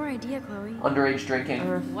was your idea, Chloe. Underage drinking.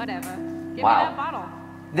 Whatever. Give Wow. me that bottle.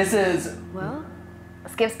 This is... Well,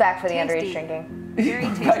 Skips back for the Tasty. underage drinking. Very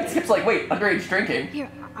tasty. Right, Skip's like, wait, underage drinking? here,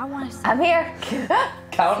 I want to see. I'm here.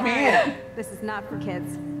 Count me in. This is not for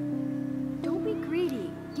kids. Don't be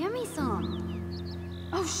greedy. Give me some.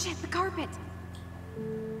 Oh shit, the carpet.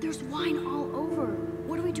 There's wine all over.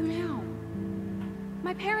 What do we do now?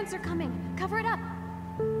 My parents are coming. Cover it up.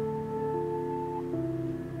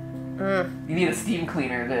 You need a steam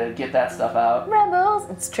cleaner to get that stuff out. Rebels.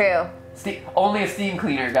 It's true. Only a steam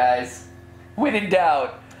cleaner, guys. When in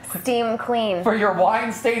doubt. Steam clean. For your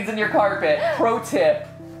wine stains in your carpet, pro tip,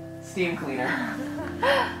 steam cleaner.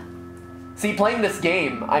 See, playing this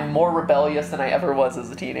game, I'm more rebellious than I ever was as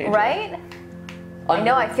a teenager. Right? I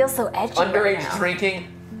know, I feel so edgy right Underage now. drinking,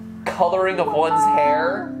 coloring of one's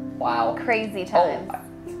hair. Wow. Crazy times.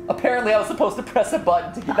 Oh, apparently I was supposed to press a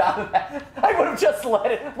button to get out of that. I would have just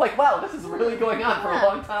let it. Like, wow, this is really going on for a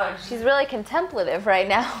long time. She's really contemplative right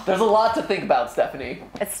now. There's a lot to think about, Stephanie.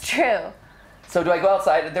 It's true. So do I go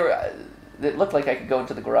outside? It looked like I could go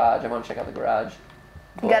into the garage. I want to check out the garage.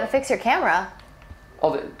 You gotta fix your camera.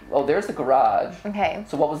 Oh, there's the garage. Okay.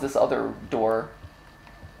 So what was this other door?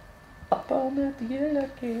 Up on the yellow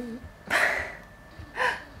gate.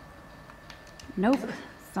 Nope.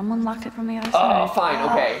 Someone locked it from the other Oh, side. fine,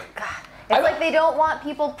 okay. God. It's like they don't want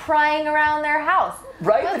people prying around their house.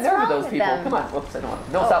 Right? What's And there were wrong those with people. them? Come on. Whoops, I don't want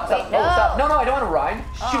to. No, Oh, stop. wait, No, stop. no. No, I don't want to rhyme.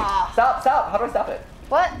 Shoot. Ah. Stop. How do I stop it?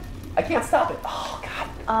 What? I can't stop it. Oh, God.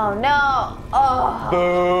 Oh no. Oh.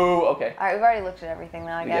 Boo. Okay. All right, we've already looked at everything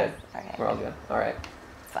though, I We guess. did. Okay. We're all good. All right.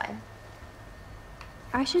 It's fine.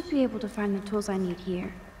 I should be able to find the tools I need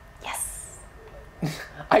here. Yes.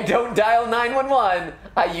 I don't dial 911.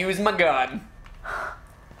 I use my gun.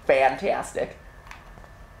 Fantastic.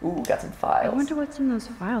 Ooh, got some I files. wonder what's in those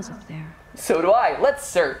files up there. So do I. Let's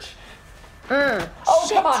search. Oh,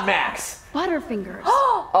 Shit. come on, Max. Butterfingers.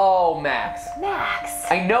 Oh, Max. Max.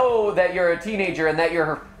 I know that you're a teenager and that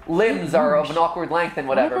your limbs are of an awkward length and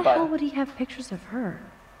whatever, Why the hell but would he have pictures of her?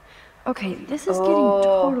 Okay, this is Oh.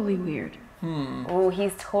 getting totally weird. Ooh,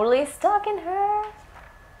 he's totally stalking her.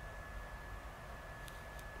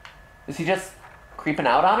 is he just creeping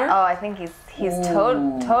out on her? Oh, I think he's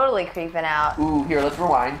totally creeping out. Ooh, here, let's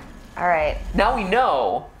rewind. All right. Now we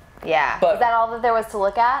know Yeah. But- Is that all that there was to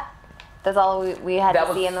look at? That's all we had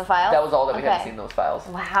to see in the file? That was all that we had to Okay. see in those files.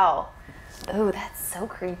 Wow. Ooh, that's so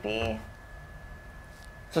creepy.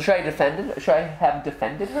 So should I defend it? Should I have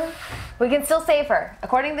defended her? We can still save her.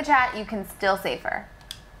 According to the chat, you can still save her.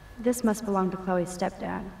 This must belong to Chloe's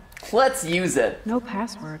stepdad. Let's use it. No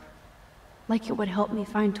password. Like it would help me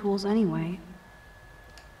find tools anyway.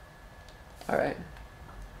 All right.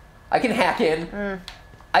 I can hack in.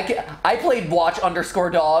 I played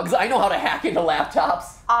watch_dogs. I know how to hack into laptops.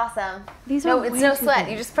 Awesome. These No, are it's way no too sweat.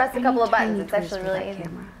 big. You just press a I couple need of buttons. tiny It's tools actually for really that easy.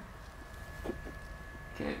 camera.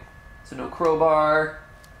 Okay. So no crowbar.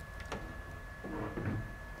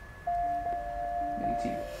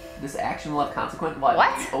 This action will have consequence. What?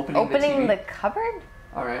 Opening the the TV. cupboard?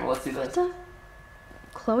 All right. Well, let's see this. What the?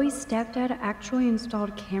 Chloe's stepdad actually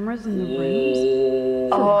installed cameras in the rooms?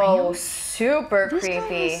 Oh, super This guy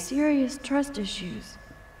creepy. has serious trust issues.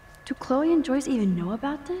 Do Chloe and Joyce even know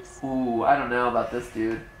about this? Ooh, I don't know about this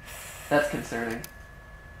dude. That's concerning.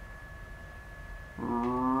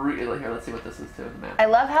 Really? Here, let's see what this is too. The map. I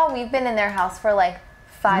love how we've been in their house for like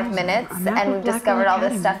 5 Nice. minutes A map and of we've Blackwell discovered all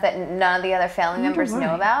this Academy. stuff that none of the other family I wonder members know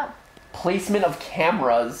why. about. Placement of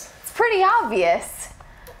cameras. It's pretty obvious.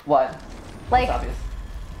 What? Like, It's obvious.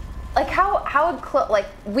 like how would like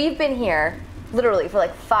we've been here literally for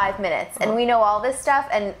like 5 minutes and we know all this stuff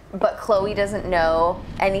but Chloe doesn't know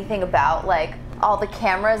anything about like all the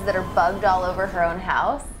cameras that are bugged all over her own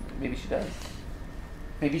house. Maybe she does.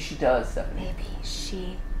 Maybe she does, Stephanie. Maybe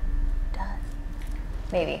she does.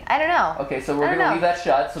 Maybe. I don't know. Okay, so I we're don't gonna know. leave that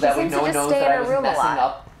shut so She that way seems no to one just knows stay that in I her was room a messing lot.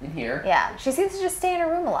 up in here. Yeah, she seems to just stay in her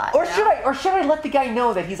room a lot. Or you should know? I let the guy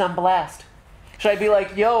know that he's on blast? Should I be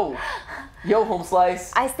like, yo, home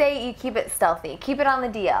slice? I say you keep it stealthy. Keep it on the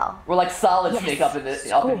DL. We're like solid Yes, snake up in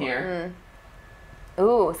score. here.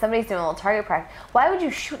 Ooh, somebody's doing a little target practice. Why would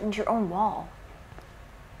you shoot into your own wall?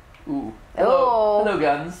 Ooh. Hello. Ooh. Hello,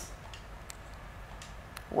 guns.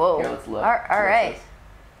 Whoa. Here, let's look. All See what it right.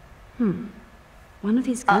 says. One of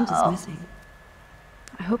these guns Uh-oh. is missing.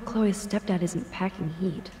 I hope Chloe's stepdad isn't packing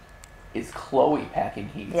heat. Is Chloe packing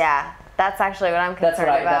heat? Yeah, that's actually what I'm That's concerned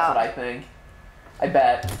what about. I think. I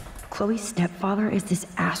bet. Chloe's stepfather is this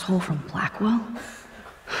asshole from Blackwell?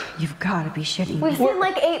 You've got to be shitting me. We've seen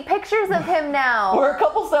like 8 pictures of him now. We're a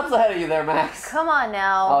couple steps ahead of you there, Max. Come on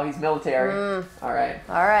now. Oh, he's military. All right.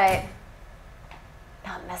 All right.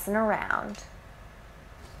 Not messing around.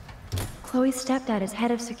 Chloe's stepdad is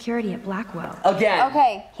head of security at Blackwell. Again.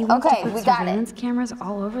 Okay. He wants to Okay, put we got surveillance it. cameras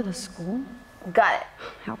all over the school? Got it.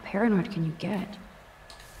 How paranoid can you get?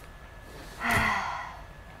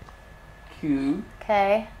 Q.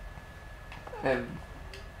 Okay. And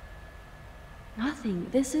Nothing.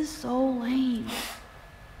 This is so lame.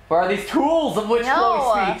 where are these tools of which No.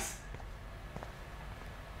 Chloe speaks?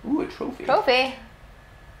 Ooh, a trophy. Trophy.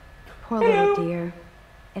 Poor little dear.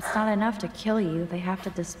 It's not enough to kill you. They have to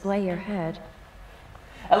display your head.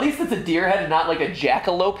 At least it's a deer head and not like a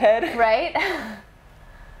jackalope head. Right?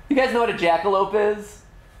 You guys know what a jackalope is?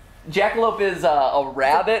 Jackalope is a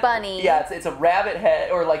rabbit. bunny. Yeah, it's a rabbit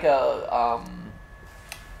head or like a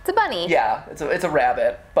It's a bunny. yeah, it's a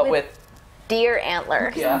rabbit, but with Deer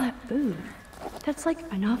antlers. Yeah. All that food. That's like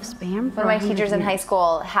enough spam for One of my 100 teachers in high years.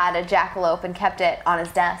 school had a jackalope and kept it on his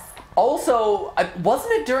desk. Also,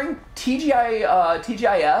 wasn't it during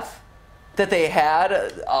TGIF that they had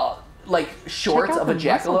like shorts of a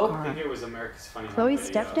jackalope. I think it was America's Funniest Chloe's Home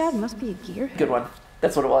Videos. stepdad must be a gearhead. Good one.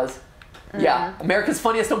 That's what it was. Yeah, America's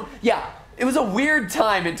Funniest Home. Yeah, it was a weird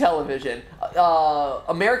time in television.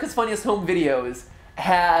 America's Funniest Home Videos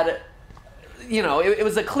had, you know, it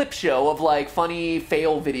was a clip show of like funny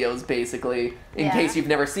fail videos, basically, in case you've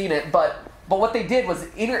never seen it. But what they did was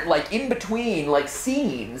in between like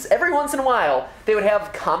scenes, every once in a while they would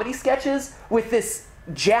have comedy sketches with this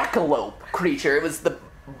jackalope creature. It was the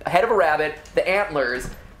head of a rabbit, the antlers,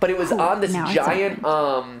 but it was on this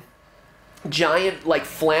giant like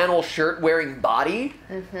flannel shirt wearing body.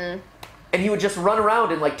 And he would just run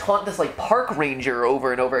around and like taunt this like park ranger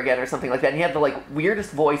over and over again or something like that. And he had the like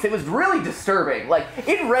weirdest voice. It was really disturbing. Like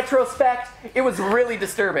in retrospect, it was really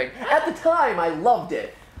disturbing. At the time, I loved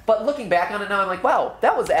it. But looking back on it now, I'm like, wow,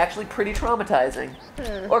 that was actually pretty traumatizing.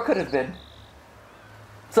 Or could have been.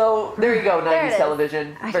 So there you go, 90s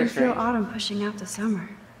television. I Very can feel strange. autumn pushing out the summer.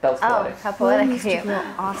 That was Oh, poetic. how Chloe poetic used of to you. grill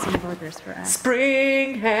awesome burgers for us.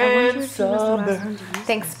 Spring I wonder and if she was the last summer, one to use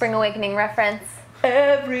Thanks, Spring Awakening reference.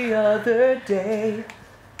 every other day.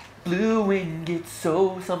 Blue wing gets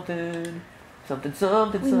so something, something,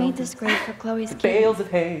 something, We something. made this grave for Chloe's kid. Bales of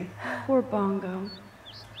hay. Poor Bongo.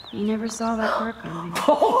 He never saw that part coming.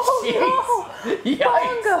 Oh, jeez.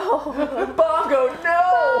 Yikes. Bongo,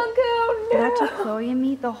 no! That took Chloe and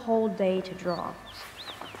me the whole day to draw.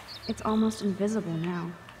 It's almost invisible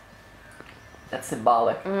now. That's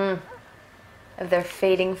symbolic. Of their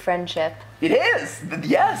fading friendship. It is!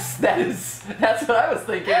 Yes, that's what I was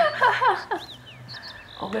thinking.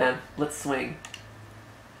 Oh man, let's swing.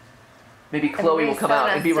 Maybe Chloe will Everybody's come so out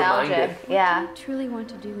and be reminded. nostalgic. Yeah. What do you truly want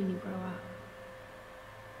to do when you grow up?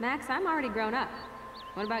 Max, I'm already grown up.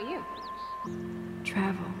 What about you?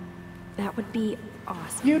 Travel. That would be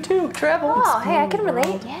awesome. You too, travel. Oh, hey, I can Explore the relate.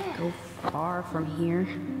 world, Yeah. Go far from here.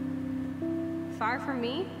 Far from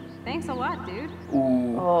me? Thanks a lot, dude.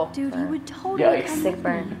 Ooh. Oh, Dude, you would totally Yikes. come sick with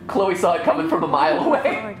burn. me. Chloe saw it coming from a mile Our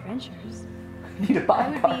away. adventures. Need a I buy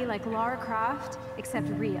would car. be like Lara Croft, except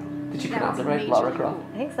real. Did you That pronounce would it right? be Lara majorly Croft? cool.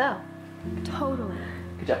 I think so. Totally.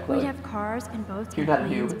 Good job, We'd Chloe. have cars and boats You're and not a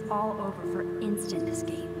planes noob. all over for instant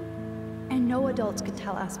escape. And no adults could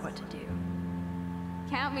tell us what to do.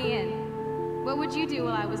 Count me in. What would you do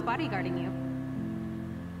while I was bodyguarding you?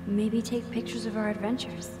 Maybe take pictures of our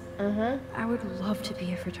adventures. I would love to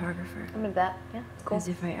be a photographer. I'm into that. Yeah, cool. As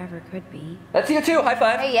if I ever could be. That's you too. High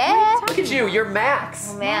five. Hey, yeah. Look at you. You're Max.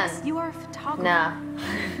 Oh, man. Max, you are a photographer. Nah.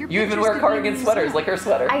 Your You even pictures wear could be cardigan in a sweaters museum. like her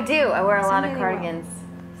sweater. I do. I wear a lot of Someday they will. cardigans.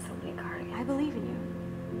 So many cardigans. I believe in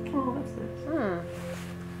you. Oh, that's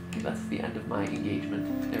nice. That's the end of my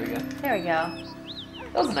engagement. There we go. There we go.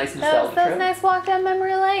 That was a nice That nostalgia was trip. a nice walk down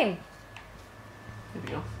memory lane. There we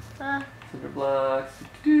go. Uh, Cinder blocks.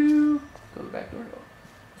 Go to the back door.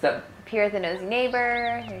 Is that appear with a nosy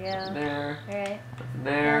neighbor. Here you go. there? All right. Nothing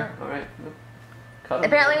there. All right. Nope. Cut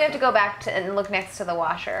Apparently we have to go back to and look next to the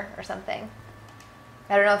washer or something.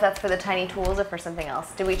 I don't know if that's for the tiny tools or for something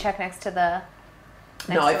else. Did we check next to the?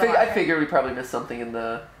 No, next to the I washer? figured we probably missed something in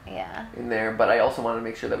Yeah. there, but I also wanted to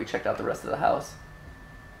make sure that we checked out the rest of the house.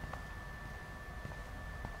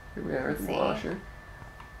 Here we are at the See. washer.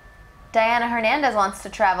 Diana Hernandez wants to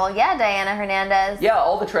travel. Yeah, Diana Hernandez. Yeah,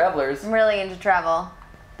 all the travelers. I'm really into travel.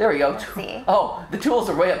 There we go. Let's see. Oh, the tools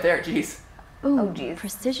are way up there. Jeez. Ooh, Oh, geez.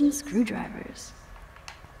 precision screwdrivers.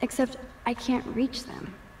 Except I can't reach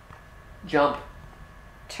them. Jump.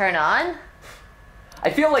 Turn on. I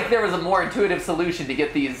feel like there was a more intuitive solution to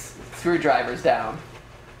get these screwdrivers down.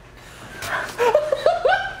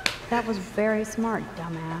 That was very smart,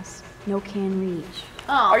 dumbass. No can reach.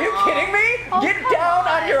 Oh. Are you kidding me? Oh, Get come down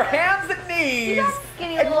on on. your hands and knees. You got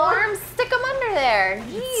skinny and little arms. Stick them under there.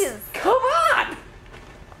 Jeez. Come on.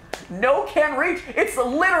 No can reach. It's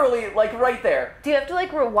literally like right there. Do you have to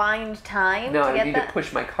like rewind time No, to I get need that? to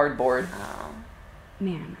push my cardboard.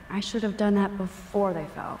 Man, I should have done that before they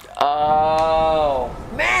fell. Oh,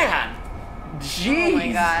 man. Jeez. Oh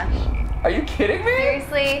my gosh. Are you kidding me?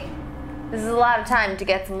 Seriously? This is a lot of time to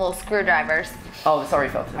get some little screwdrivers. Oh, sorry,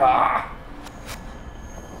 folks. Ah.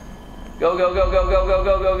 Go, go, go, go, go, go,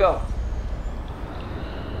 go, go, go.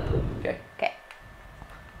 Okay. Okay.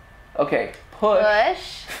 Okay.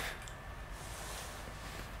 Push.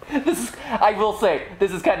 Push. I will say,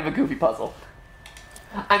 this is kind of a goofy puzzle.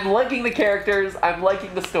 I'm liking the characters. I'm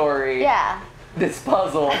liking the story. Yeah. This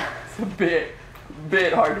puzzle is a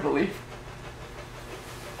bit hard to believe.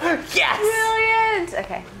 Yes! Brilliant.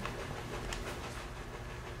 Okay.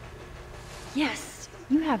 Yes,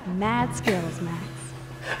 you have mad skills, Max.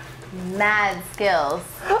 Mad skills.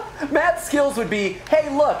 Matt skills would be,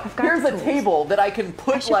 hey, look, got here's a tools. table that I can I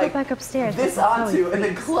put should go like back upstairs this before Chloe onto and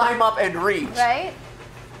then leaves. climb up and reach. Right?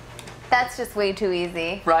 That's just way too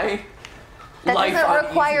easy. Right? That Life doesn't on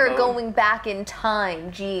require easy mode. going back in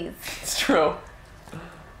time. Jeez. It's true.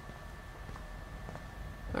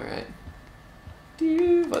 Alright.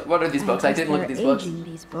 What are these books? I didn't look at these books. Aging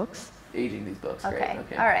these books. Aging these books. Okay. Great.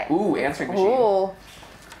 Okay. All right. Ooh, answering machine. Ooh.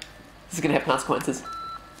 This is gonna have consequences.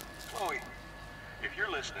 Chloe, if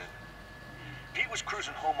you're listening, Pete was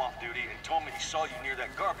cruising home off duty and told me he saw you near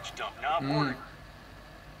that garbage dump. Now I'm worried.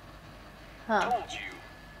 Huh. Told you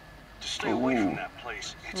to stay away from that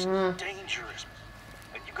place. It's dangerous.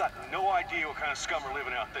 And you got no idea what kind of scum are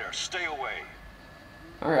living out there. Stay away.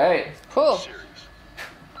 Alright. Cool. Serious.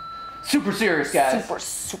 Super serious, guys. Super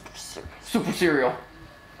serious. Super serial.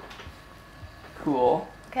 Cool.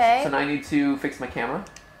 Okay. So now I need to fix my camera,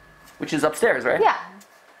 which is upstairs, right? Yeah.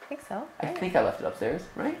 I think so. I Right? think I left it upstairs,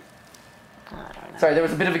 right? I don't know. Sorry, there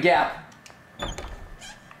was a bit of a gap.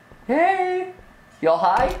 Hey! Y'all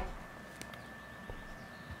high?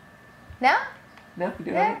 No? No? You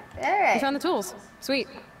doing Yeah. alright? All You right. found the tools. Sweet.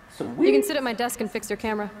 Sweet. You can sit at my desk and fix your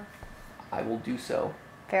camera. I will do so.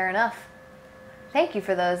 Fair enough. Thank you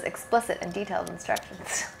for those explicit and detailed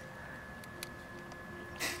instructions.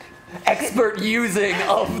 Expert using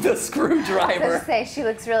of the I was screwdriver. gonna say she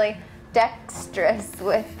looks really dexterous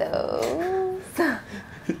with those.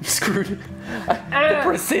 Screwed. The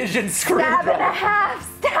precision Stab and a screwdriver.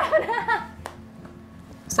 half. Stab and a half.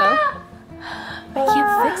 So, I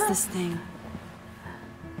can't fix this thing.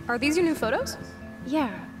 are these your new photos?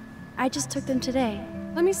 Yeah, I just took them today.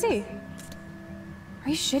 Let me see. Are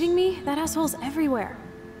you shitting me? That asshole's everywhere.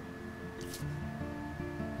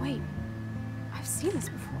 Wait, I've seen this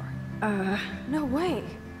before. No way.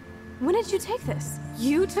 When did you take this?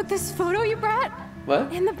 You took this photo, you brat?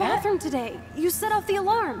 What? In the bathroom today. You set off the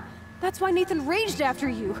alarm. That's why Nathan raged after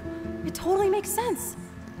you. It totally makes sense.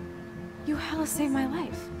 You hella saved my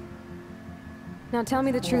life. Now tell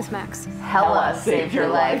me the truth, Max. Hella saved your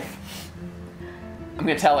life. I'm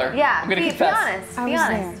gonna tell her. Yeah. I'm gonna be confess. honest. I Be was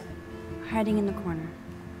honest. there, hiding in the corner.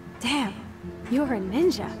 Damn, you're a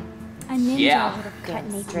ninja. A ninja Yeah. would have cut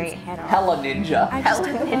Nathan's straight. head off. Hella ninja. I just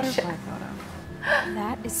Hella took a ninja. butterfly photo.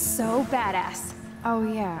 That is so badass. Oh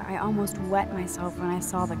yeah, I almost wet myself when I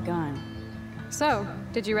saw the gun. So,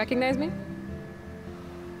 did you recognize me?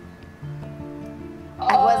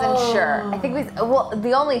 I wasn't sure. I think well,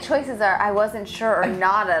 the only choices are I wasn't sure or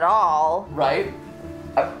not at all. Right?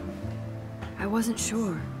 I wasn't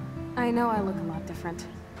sure. I know I look a lot different.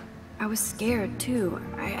 I was scared too.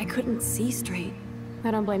 I couldn't see straight. I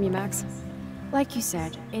don't blame you, Max. Like you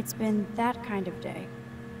said, it's been that kind of day.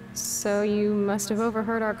 So you must have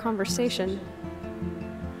overheard our conversation.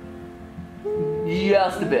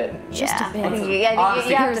 Just a bit. Just yeah. a bit. I think you have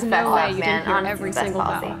Honestly, to there's fess no way up, you man. didn't hear Honesty every is best single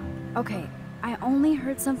policy. vowel. Okay, I only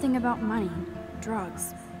heard something about money,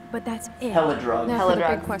 drugs, but that's it. Hella drugs. Now Hella for the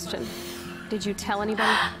big drugs. question. Did you tell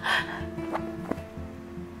anybody?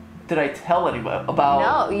 Did I tell anyone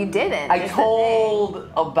about? No, you didn't. I is the told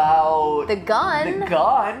about thing. The gun, the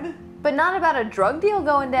gun. but not about a drug deal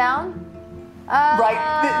going down.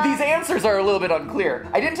 Right. These answers are a little bit unclear.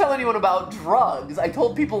 I didn't tell anyone about drugs. I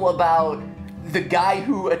told people about the guy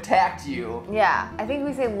who attacked you. Yeah, I think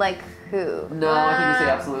we say like who. No, I think we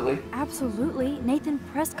say absolutely. Absolutely. Nathan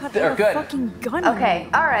Prescott They're had good. a fucking gun. Okay,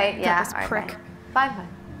 all right, yeah. this all right, prick. Fine, fine.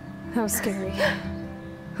 That was scary.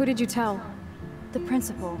 Who did you tell? The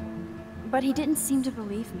principal. But he didn't seem to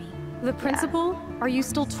believe me. The principal? Are you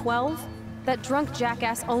still 12? That drunk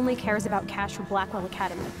jackass only cares about cash for Blackwell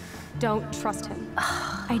Academy. Don't trust him.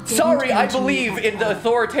 I didn't Sorry, I mention believe it. in the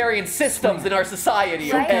authoritarian systems in our society,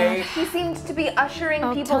 Right? okay? He seemed to be ushering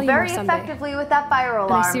I'll people tell you more very someday. effectively with that fire And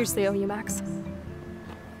alarm. I seriously owe you, Max.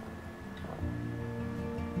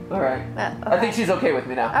 Alright. I okay. think she's okay with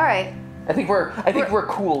me now. All right. I think we're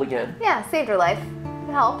cool again. Yeah, saved her life.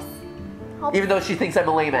 It helps. Even though she thinks I'm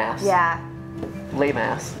a lame ass. Yeah, Lame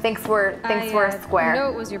ass. thinks we're square. I know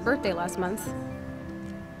it was your birthday last month.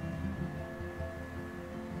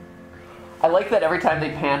 I like that every time they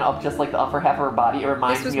pan up just like the upper half of her body, it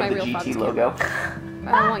reminds This was me of my the real GT father's logo.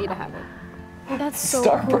 I don't want you to have it. That's so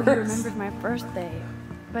cool Starburst. you remembered my birthday.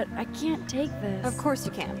 But I can't take this. Of course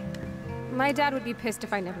you can. My dad would be pissed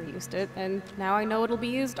if I never used it, and now I know it'll be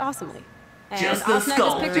used awesomely. And Just the I'll snap this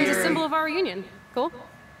skull picture as a theory. symbol of our reunion. Cool?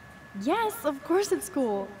 Yes, of course it's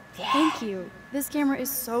cool. Thank you. This camera is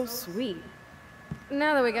so sweet.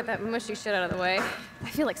 Now that we got that mushy shit out of the way, I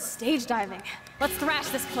feel like stage diving. Let's thrash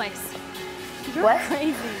this place. You're What?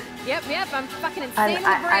 crazy. Yep, I'm fucking insane with the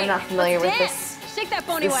I'm brain. not familiar Let's with dance. Shake that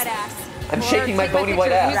bony white ass. I'm Or shaking my take bony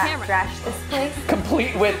white picture with ass. your camera. Trash this place.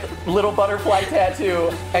 Complete with little butterfly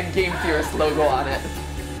tattoo and Game Theorist logo on it.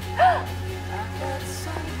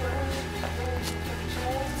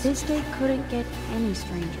 This day couldn't get any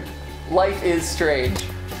stranger. Life is strange.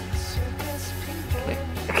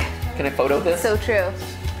 Can I photo this? So true.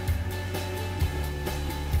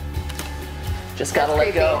 Just gotta That's let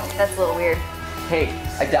creepy. go. That's a little weird. Hey,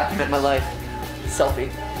 I document my life. Selfie.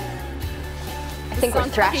 I think we're Song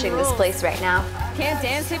thrashing fucking this rules. place right now. Can't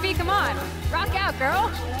dance, hippie? Come on. Rock out,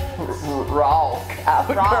 girl. Rock out,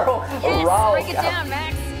 girl. Yes, Rock break it out. down,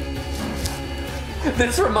 Max.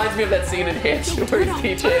 This reminds me of that scene in Hitch where he's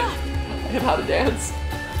teaching him how to dance.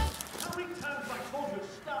 How many times have I told you to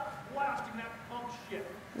stop blasting that punk shit?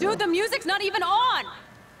 Dude, the music's not even on.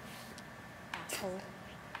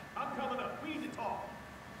 I'm coming up. We need to talk.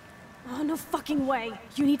 Oh, no fucking way.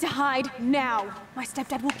 You need to hide now. My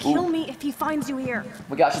stepdad will kill me if he finds you here. Oh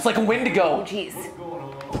my gosh, it's like a Wendigo. Jeez.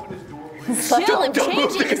 Chill, I'm Don't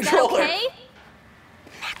move the changing. Is that controller. okay?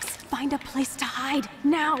 Max, find a place to hide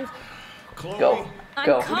now. Chloe. Go. I'm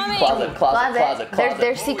Go. coming. Closet.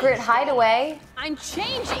 Their secret hideaway. I'm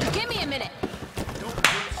changing. Give me a minute.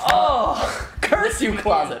 Oh, curse you,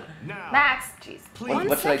 closet. Now. Max, jeez. What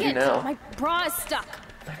should I do Second, now? my bra is stuck.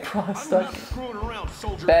 I'm not screwing around,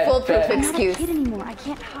 soldier. Bed. Foolproof Bed. I'm not a excuse. kid anymore. I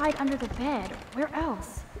can't hide under the bed. Where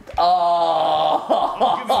else?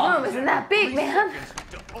 Oh. Room isn't that big, man.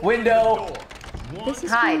 Window. This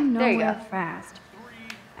is Hide. going There you nowhere go. fast.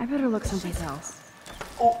 I better look someplace else.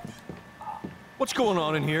 What's going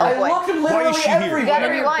on in here? I boy. looked Why is literally she here? You everywhere. gotta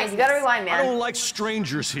rewind. You gotta rewind, I don't man. like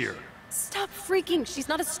strangers here. Stop freaking. She's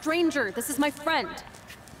not a stranger. This is my friend.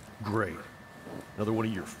 Great. Another one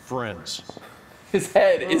of your friends. His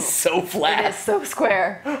head is so It is flat. so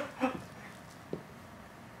square.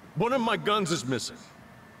 One of my guns is missing.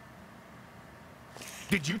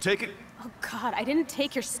 Did you take it? Oh, God, I didn't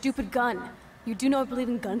take your stupid gun. You do know I believe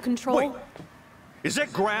in gun control? Wait. Is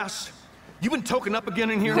that grass? You been toking up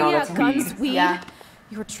again in here? No, Oh, yeah, that's guns, weed. Yeah.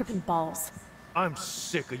 You were tripping balls. I'm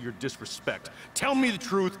sick of your disrespect. Tell me the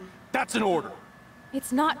truth. That's an order.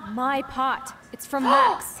 It's not my pot. It's from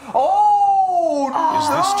Max. Oh. Is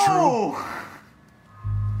this true?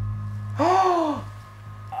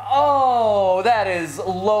 Oh, that is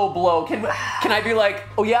low blow. Can I be like,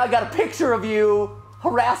 oh yeah, I got a picture of you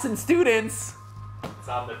harassing students. It's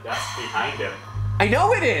on the desk behind him. I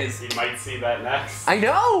know it is. You might see that next. I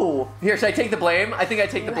know. Here, should I take the blame? I think I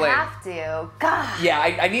take the You blame. have to. God. Yeah,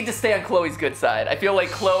 I need to stay on Chloe's good side. I feel like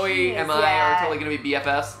Chloe Jeez, and I yeah. are totally gonna be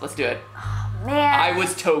BFFs. Let's do it. Man. I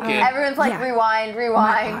was token. Everyone's like, Yeah.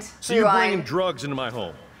 rewind. So you're bringing Rewind. drugs into my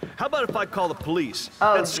home. How about if I call the police?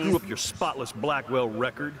 Oh, That'd screw geez. up your spotless Blackwell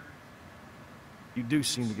record. You do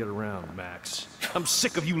seem to get around, Max. I'm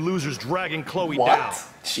sick of you losers dragging Chloe What? down.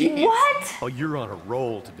 Jeez. What? Oh, you're on a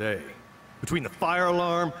roll today. Between the fire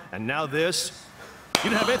alarm and now this, you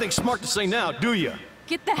don't have anything smart to say now, do you?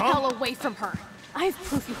 Get the hell away from her. I have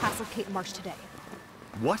proof you hassled Kate Marsh today.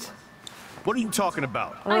 What? What are you talking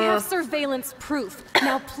about? I have surveillance proof.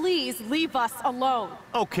 Now please leave us alone.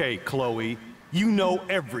 Okay, Chloe, you know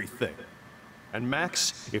everything. And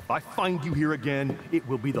Max, if I find you here again, it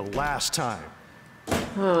will be the last time.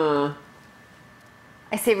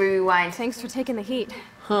 I say we rewind. Thanks for taking the heat.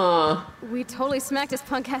 Huh. We totally smacked his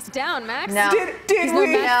punk ass down, Max. No. Did There's no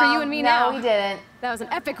we? match for you and me now. No, we didn't. That was an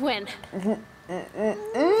epic win. Your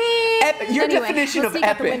Anyway, definition let's of sneak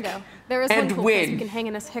out the epic window. There is and one cool place we win. can hang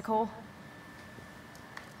in this hick hole.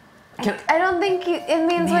 I don't think it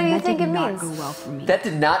means what Man, you that think did it not means. go well for me. That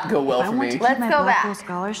did not go well if I for want me. to keep Let's my go Blackwell back.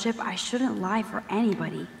 scholarship, I shouldn't lie for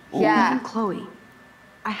anybody. Yeah. Even Chloe.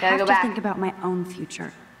 I Gotta have go to back. think about my own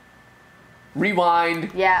future.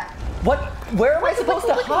 Rewind. Yeah. What? Where am I supposed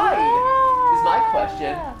to hide? Is my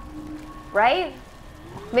question. Right?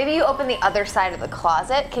 Maybe you open the other side of the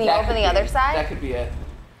closet. Can you That open could the be other it. side? That could be it.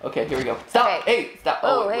 Okay, here we go. Stop. Okay. Hey, stop.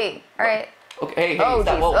 Oh, hey. All right. Okay, hey, Oh,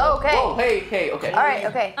 stop. geez. Whoa, Oh, okay. Whoa, hey, okay. All right.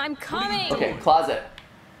 Okay. I'm coming. Okay, closet.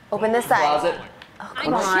 Open this side. Closet. I'm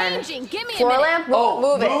Come on. changing. Give me a Floor minute. lamp. Oh,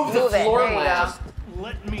 Move it. move the Move it. floor There you lamp. go.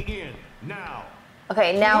 Let me in, now.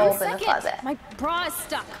 Okay. Now One open second. the closet. My bra is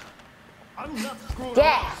stuck. I'm not screwing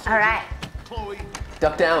Yeah. around, All right. Chloe.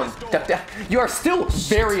 Duck down. Duck down. You are still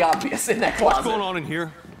very obvious in that What's closet. going on in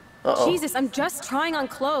here? Uh-oh. Jesus, I'm just trying on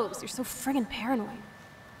clothes. You're so friggin' paranoid.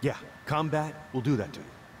 Yeah, combat will do that to you.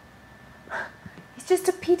 He's just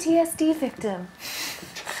a PTSD victim.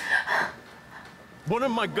 One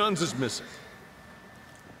of my guns is missing.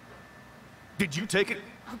 Did you take it?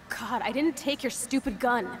 Oh God, I didn't take your stupid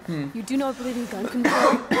gun. You do know I believe in gun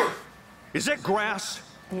control? Is that grass?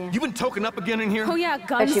 Yeah. You been toking up again in here? Oh yeah,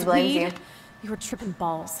 guns, she blames weed. you. You were tripping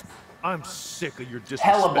balls. I'm sick of your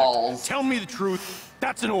disrespect. Hella balls. Tell me the truth.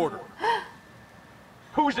 That's an order.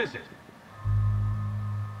 Whose is it?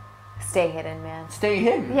 Stay hidden, man. Stay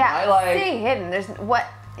hidden. Yeah. I like. Stay hidden. There's what?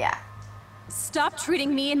 Yeah. Stop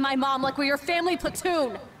treating me and my mom like we're your family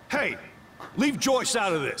platoon. Hey, leave Joyce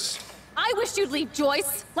out of this. I wish you'd leave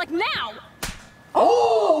Joyce, like now.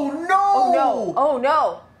 Oh no! Oh no! Oh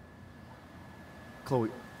no! Chloe,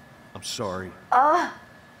 I'm sorry. I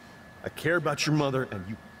care about your mother, and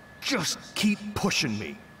you just keep pushing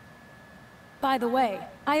me. By the way,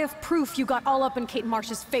 I have proof you got all up in Kate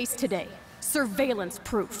Marsh's face today. Surveillance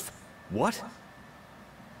proof. What?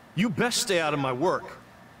 You best stay out of my work.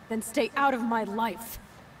 Then stay out of my life.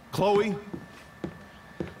 Chloe,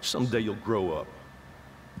 someday you'll grow up.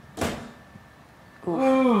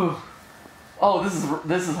 Ooh. Oh,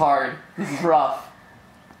 this is hard. This is rough.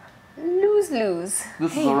 Lose.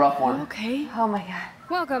 This is a rough one. Okay. Oh my god.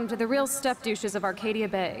 Welcome to the real step douches of Arcadia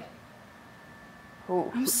Bay.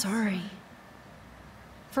 Ooh. I'm sorry.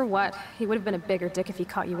 For what? He would have been a bigger dick if he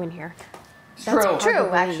caught you in here. It's true. True,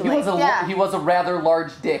 actually. He was a rather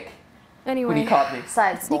large dick Anyway, when he caught me.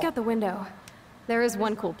 sneak out the window. There is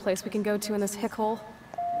one cool place we can go to in this hick hole.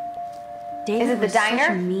 David Is it the was such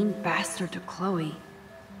diner? a mean bastard to Chloe.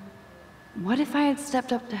 What if I had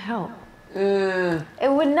stepped up to help? It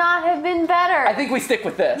would not have been better. I think we stick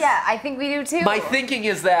with this. Yeah, I think we do too. My thinking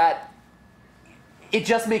is that it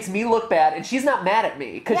just makes me look bad, and she's not mad at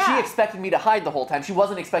me because she Yeah. expected me to hide the whole time. She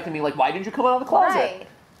wasn't expecting me like, why didn't you come out of the closet?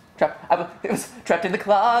 Right. It was trapped in the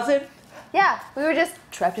closet. Yeah, we were just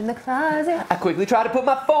trapped in the closet. I quickly tried to put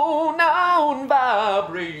my phone on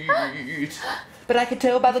vibrate, but I could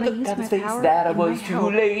tell by the If I look use on his my face power, that I it might was too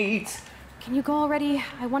help. late. Can you go already?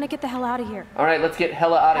 I want to get the hell out of here. All right, let's get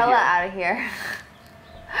hella out of Hella here. out of here.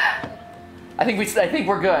 I think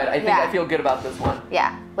we're good. I think Yeah. I feel good about this one.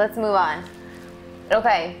 Yeah, let's move on.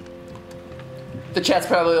 Okay. The chat's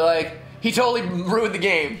probably like, he totally ruined the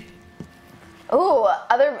game. Ooh,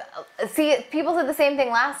 see, people said the same thing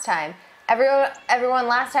last time. Everyone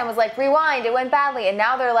last time was like, rewind, it went badly, and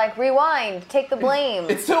now they're like, rewind, take the blame.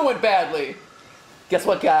 It still went badly. Guess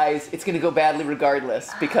what, guys? It's gonna go badly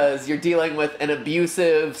regardless because you're dealing with an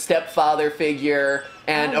abusive stepfather figure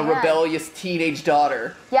and Oh, a yeah. rebellious teenage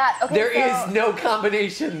daughter. Yeah, okay, There so- is no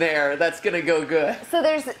combination there that's gonna go good. So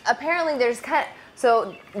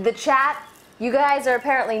so the chat, you guys are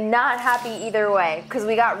apparently not happy either way because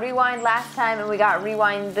we got rewind last time and we got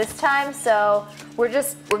rewind this time, so we're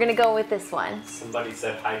gonna go with this one. Somebody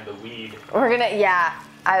said hide the weed. Yeah,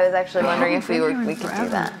 I was actually wondering if we been here could in do forever.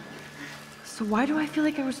 that. So why do I feel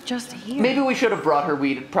like I was just here? Maybe we should have brought her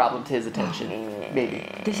weed problem to his attention. Maybe.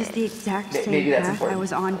 This is the exact Maybe same that's path important. I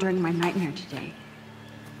was on during my nightmare today.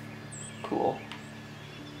 Cool.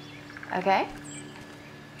 Okay.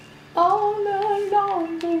 All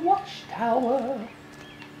along the watchtower.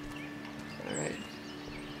 Alright.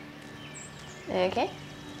 Okay.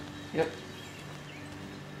 Yep.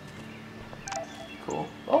 Cool.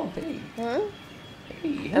 Oh, hey.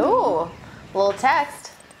 Hey. Ooh, little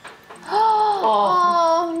text.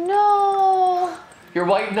 Oh no. Your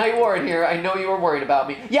white knight ward here. I know you were worried about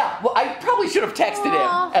me. Yeah, well, I probably should have texted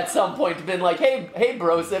him at some point and been like, hey,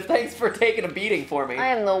 Brosif, thanks for taking a beating for me. I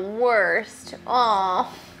am the worst.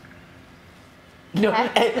 Oh. No,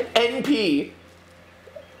 NP.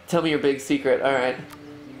 Tell me your big secret. All right.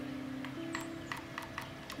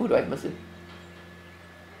 What do I miss it?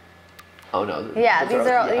 Oh no. Yeah, these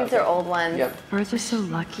are okay. old ones. Yep. Birds are so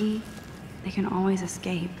lucky. They can always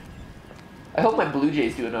escape. I hope my Blue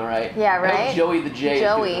Jay's doing all right. Yeah, I right? hope Joey the Jay is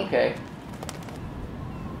Joey. doing okay.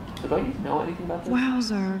 So do I need to know anything about this?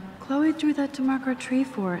 Wowzer. Chloe drew that to mark our tree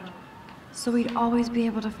fort. So we'd always be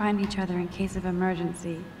able to find each other in case of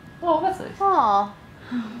emergency. Oh, that's nice. Oh.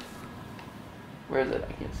 Where is it?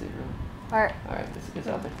 I can't see it really. Alright. All right, it's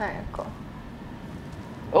out there. Alright, cool.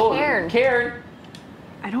 Oh, Karen. Karen.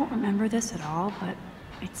 I don't remember this at all, but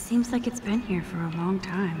it seems like it's been here for a long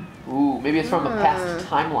time. Ooh, maybe it's from a past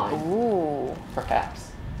timeline. Ooh.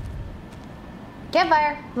 Perhaps.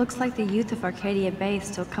 Campfire. Looks like the youth of Arcadia Bay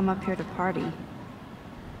still come up here to party.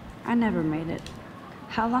 I never made it.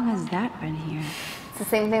 How long has that been here? It's the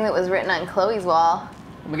same thing that was written on Chloe's wall.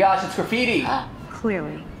 Oh my gosh, it's graffiti.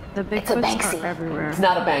 Clearly. The a Bigfoots Banksy. are everywhere. It's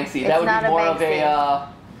not a Banksy. It's That would not be a more of Banksy.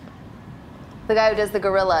 The guy who does the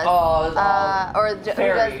gorillas. Or who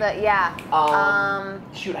Fairy. does the, yeah.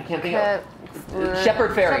 Shoot, I can't think of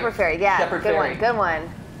Shepherd Fairy. Shepherd Fairy, yeah. Shepherd good Fairy. one, good one.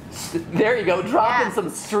 There you go, dropping Yeah. some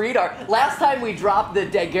street art. Last time we dropped the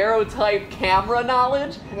daguerreotype camera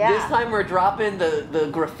knowledge. Yeah. This time we're dropping the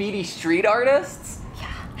graffiti street artists. Yeah.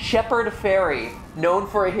 Shepherd Fairy, known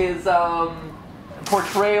for his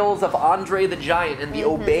portrayals of Andre the Giant and the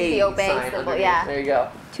Obey The Obey sign symbol, underneath. yeah. There you go.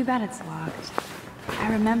 Too bad it's locked.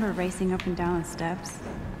 I remember racing up and down the steps.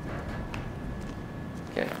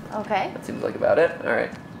 Okay, Okay. that seems like about it. All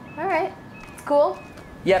right. Alright. It's cool.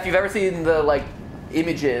 Yeah, if you've ever seen the like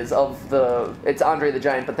images of the, it's Andre the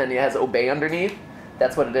Giant, but then it has Obey underneath.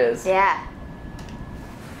 That's what it is. Yeah.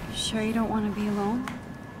 Sure you don't want to be alone?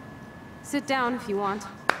 Sit down if you want.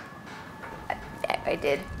 I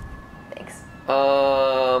did. Thanks.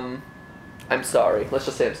 I'm sorry. Let's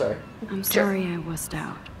just say I'm sorry. I'm sorry I wussed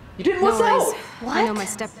out. You didn't No wuss worries. out. What? I know my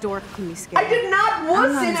step dork can be scary. I did not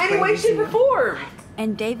wuss not in as any brave way, as shape, or you. form.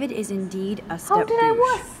 And David is indeed a step How did I douche.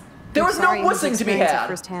 wuss? There was no Sorry, he's wussing to be experienced it had.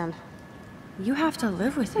 firsthand. You have to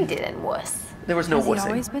live with We him. didn't wuss. There was no Has he wussing.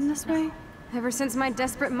 always been this way? Ever since my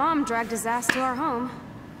desperate mom dragged his ass to our home,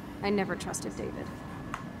 I never trusted David.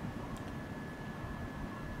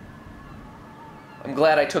 I'm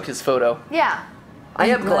glad I took his photo. Yeah. I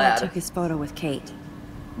am I glad. took his photo with Kate.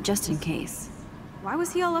 Just in case. Why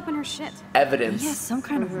was he all up in her shit? Evidence. He has some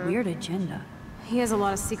kind of weird agenda. He has a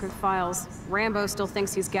lot of secret files. Rambo still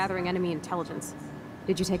thinks he's gathering enemy intelligence.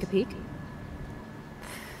 Did you take a peek?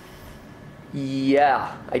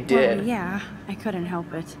 Yeah, I did. Well, yeah, I couldn't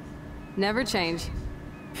help it. Never change.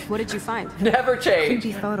 What did you find? Never change.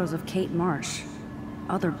 Creepy photos of Kate Marsh.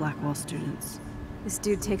 Other Blackwell students. This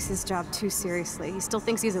dude takes his job too seriously. He still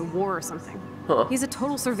thinks he's at war or something. Huh. He's a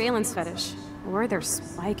total surveillance fetish. Where are there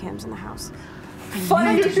spy cams in the house?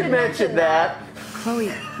 Funny you should mention that.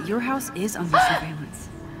 Chloe, your house is under surveillance.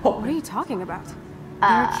 What are you talking about? There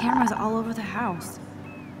are cameras all over the house.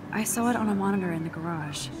 I saw it on a monitor in the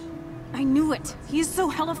garage. I knew it. He's so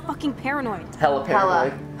hella fucking paranoid. Hella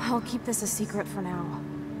paranoid. I'll keep this a secret for now.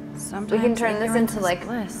 Sometimes We can turn this ignorance into is like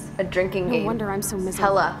bliss. a drinking No game. wonder I'm so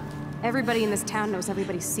miserable. Hella. Everybody in this town knows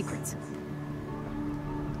everybody's secrets.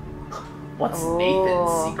 What's Oh.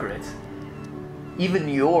 Nathan's secret? Even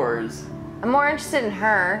yours. I'm more interested in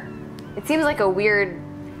her. It seems like a weird.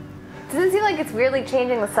 Doesn't it seem like it's weirdly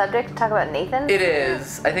changing the subject to talk about Nathan? It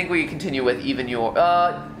is. I think we continue with even your.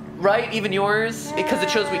 Right? Even yours? Because it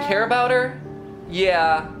shows we care about her?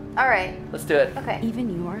 Yeah. All right. Let's do it. Okay.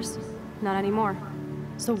 Even yours? Not anymore.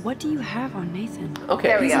 So what do you have on Nathan? Okay.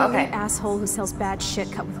 There we He's go. an Okay. elite asshole who sells bad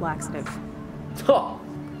shit cut with laxative. Oh.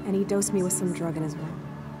 And he dosed me with some drug in his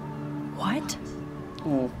room. What?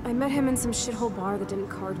 I met him in some shithole bar that didn't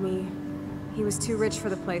card me. He was too rich for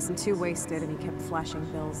the place and too wasted, and he kept flashing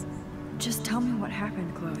bills. Just tell me what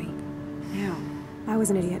happened, Chloe. Now. I was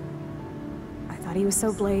an idiot. I thought he was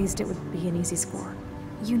so blazed it would be an easy score.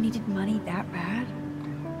 You needed money that bad?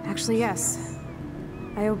 Actually, yes.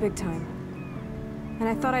 I owe big time. And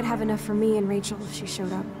I thought I'd have enough for me and Rachel if she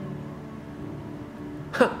showed up.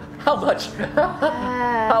 How much?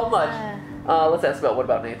 How much? Let's ask about what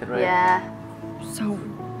about Nathan, right? Yeah. So,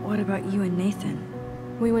 what about you and Nathan?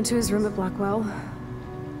 We went to his room at Blackwell.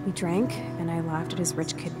 We drank, and I laughed at his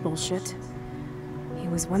rich kid bullshit. He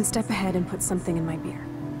was one step ahead and put something in my beer.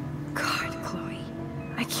 God, Chloe.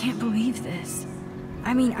 I can't believe this.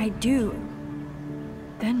 I mean, I do.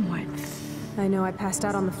 Then what? I know I passed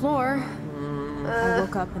out on the floor. I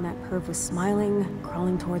woke up and that perv was smiling,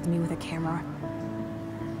 crawling towards me with a camera.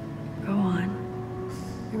 Go on.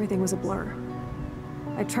 Everything was a blur.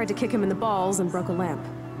 I tried to kick him in the balls and broke a lamp.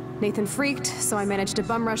 Nathan freaked, so I managed to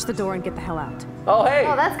bum rush the door and get the hell out. Oh, hey.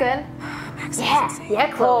 Oh, that's good. Max Yeah. was insane.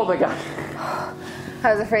 Yeah, Chloe. Oh my god.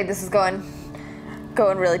 I was afraid this was going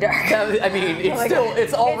really dark. I mean,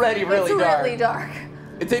 it's already really it's dark. really dark.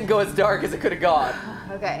 It didn't go as dark as it could have gone.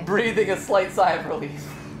 Okay. Breathing a slight sigh of relief.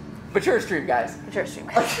 Mature stream, guys. Mature stream.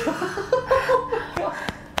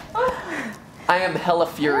 I am hella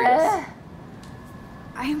furious.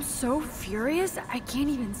 I am so furious, I can't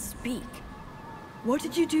even speak. What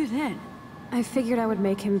did you do then? I figured I would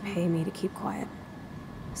make him pay me to keep quiet.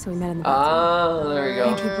 So we met in the bathroom. Ah, there we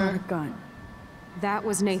And go. he brought a gun. That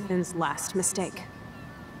was Nathan's last mistake.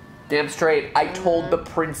 Damn straight, I told the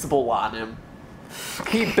principal on him.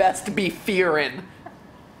 He best be fearing.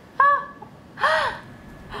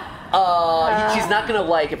 She's not gonna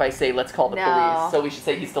like if I say let's call the No. police, so we should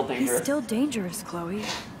say he's still dangerous. He's still dangerous, Chloe.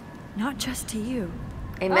 Not just to you.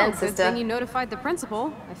 Amen, Good sister. thing you notified the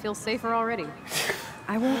principal. I feel safer already.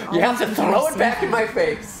 I won't You have to always be throw very it back safe. in my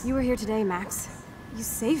face. You were here today, Max. You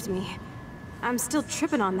saved me. I'm still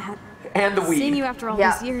tripping on that. And the Seeing weed. you after all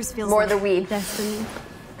Yeah. these years feels More like the weed. destiny.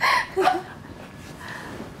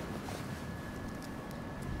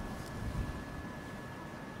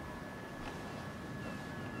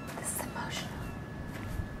 This is emotional.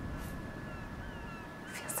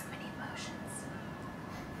 I feel so many emotions.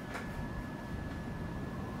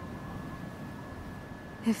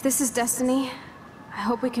 If this is destiny, I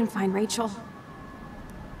hope we can find Rachel.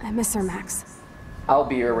 I miss her, Max. I'll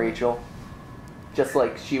be your Rachel. Just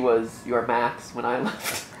like she was your Max when I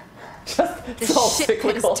left. Just, it's all This shit pit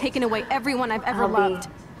cyclical. has taken away everyone I've ever I'll be loved.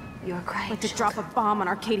 You're great. Like to drop a bomb on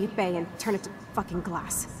Arcadia Bay and turn it to fucking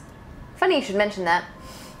glass. Funny you should mention that.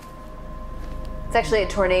 It's actually a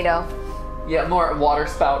tornado. Yeah, more water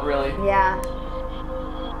spout, really. Yeah.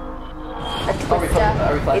 A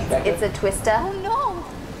twista. It's a twista. Oh no!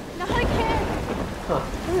 Not again! Huh.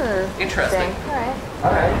 Interesting. Alright.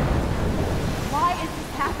 Alright. Why is this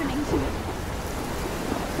happening to me?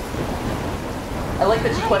 I like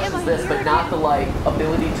that she questions this, but not the, like,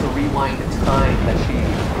 ability to rewind time that she...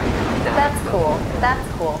 That's cool. That's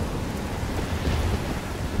cool.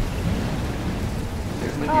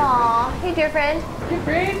 There's my deer Aww. Hey, dear friend. friend. Dear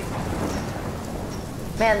friend.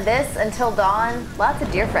 Man, this Until Dawn, lots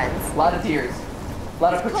of deer friends. A lot of deers. A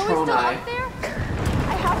lot of Chloe's still patroni. up there?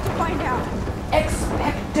 I have to find out.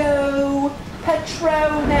 Expecto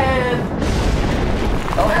Patronum!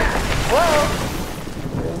 Oh, Whoa.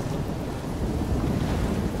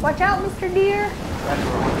 Watch out, Mr. Deer. that's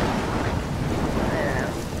wrong.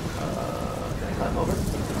 Can I climb over?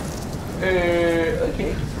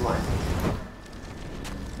 Okay, just rewind.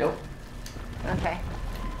 Nope. Okay.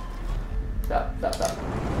 Stop.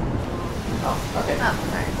 Oh, okay. Oh,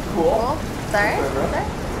 alright. Cool. Sorry. Whatever.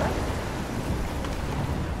 Sorry.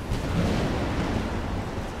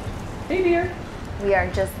 Hey, dear. We are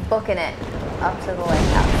just booking it up to the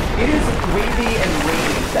lighthouse. It is windy and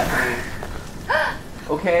rainy, Stephanie.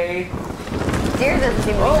 Okay. Deer doesn't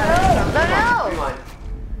seem to be coming from. No, no! Rewind.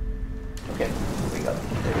 Okay, here we go.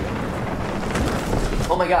 There we go.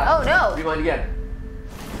 Oh my god. Oh, no. Rewind again.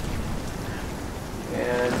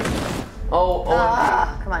 And... Oh,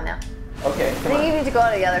 Come on now. okay, I come think on. you need to go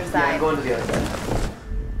to the other Yeah, I'm side. going to the other side.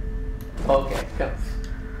 Okay, come.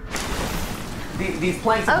 These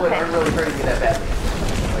planks of wood Okay. aren't really hurting me that badly.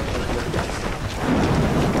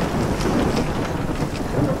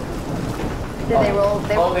 Did they roll?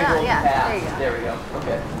 They rolled they down. rolled Yeah, past. there you go. There we go.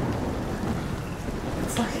 Okay.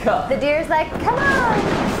 It's like The deer's like, come on!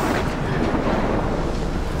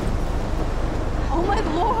 Oh my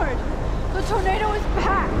lord! The tornado is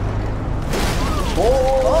back!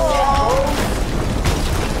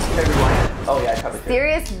 Everyone. Oh yeah, I probably should.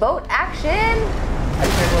 Serious boat action? I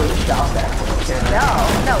can't really stop that. Can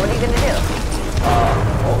I? No, what are you gonna do?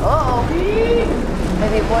 Uh-oh.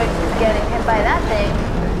 Maybe avoid getting hit by that thing.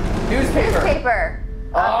 Newspaper. Paper.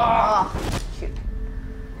 Ah. Shoot.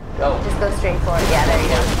 Go. Just go straight for it. Yeah, there you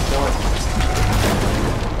go. Going.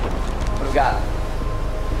 What do we got?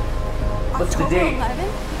 What's the October date?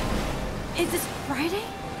 11th? Is this Friday?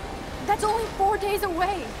 That's only 4 days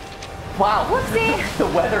away. Wow. Whoopsie. The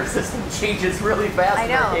weather system changes really fast I in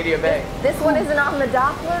know. Arcadia Bay. This one isn't on the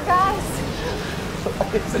Doppler, guys.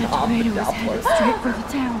 It's an The tornado is headed straight for the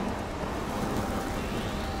town.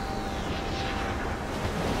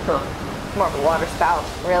 Huh. More of a water spout,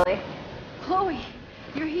 really. Chloe,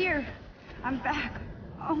 you're here. I'm back.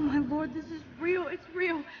 Oh my lord, this is real. It's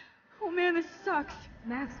real. Oh man, this sucks.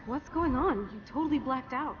 Max, what's going on? You totally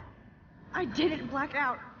blacked out. I didn't black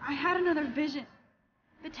out. I had another vision.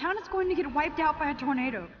 The town is going to get wiped out by a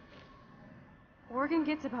tornado. Oregon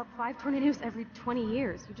gets about 5 tornadoes every 20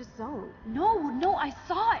 years. You just zoned. No, I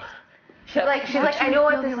saw it. She's like, I know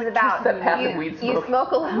what this is about. That path of weed You smoke.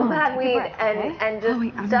 smoke a little bad weed and just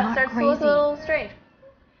Chloe, I'm stuff not starts to look a crazy. little strange.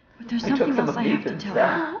 But there's I took something some else I have to Ethan's tell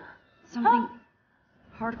stuff. you. Something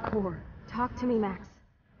hardcore. Talk to me, Max.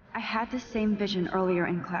 I had the same vision earlier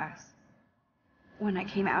in class. When I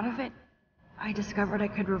came out of it, I discovered I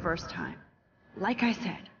could reverse time. Like I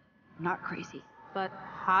said, not crazy. But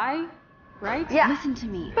high, right? Yeah. Listen to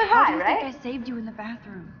me. But How hi, do you right? think I saved you in the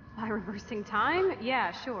bathroom? By reversing time?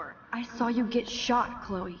 Yeah, sure. I saw you get shot,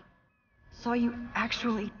 Chloe. Saw you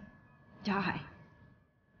actually die.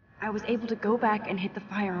 I was able to go back and hit the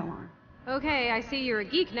fire alarm. Okay, I see you're a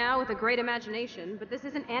geek now with a great imagination, but this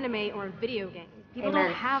isn't anime or a video game. People Amen.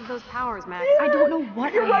 don't have those powers, Max. I don't know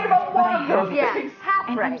what You're I right have, about but one I of have those it. Yeah, things. half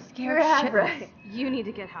And right. I'm scared You're half shitless. right. You need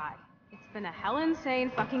to get high. It's been a hell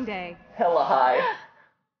insane fucking day. Hella high.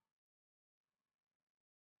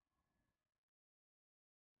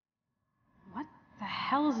 What the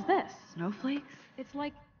hell is this? Snowflakes? It's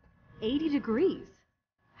like 80 degrees.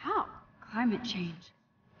 How? Climate change.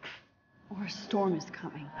 Or a storm is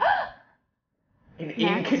coming. An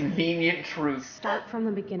Max? inconvenient truth. Start from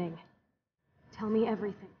the beginning. Tell me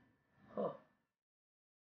everything.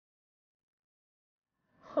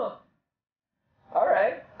 Huh.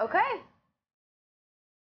 Alright. Okay.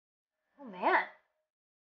 Oh man.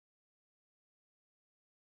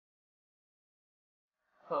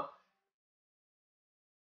 Huh.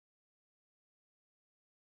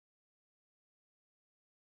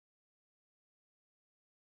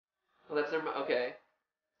 Well, that's their... Okay.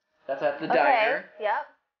 That's at the diner. Yep.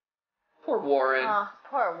 Poor Warren. Oh,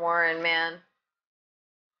 Poor Warren, man.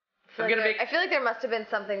 I'm gonna make. I feel like there must have been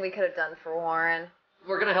something we could have done for Warren.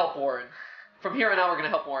 We're gonna help Warren. From here on out, we're gonna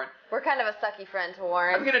help Warren. We're kind of a sucky friend to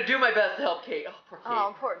Warren. I'm gonna do my best to help Kate. Oh, poor Kate.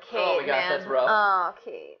 Oh, poor Kate, Oh my gosh, man. that's rough. Oh,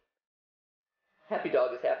 Kate. Happy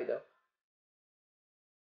dog is happy though.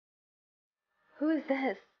 Who is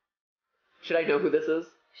this? Should I know who this is?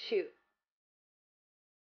 Shoot.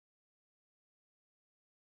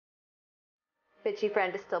 Bitchy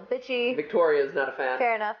friend is still bitchy. Victoria is not a fan.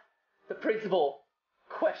 Fair enough. The principal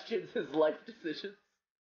questions his life decisions.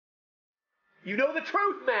 You know the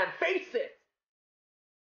truth, man. Face it.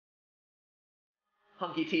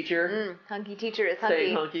 Hunky teacher. Hunky teacher is hunky.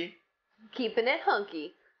 Saying hunky. Keeping it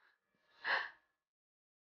hunky.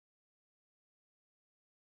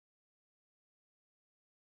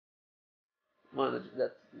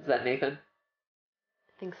 Is that Nathan?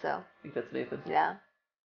 I think so. I think that's Nathan. Yeah.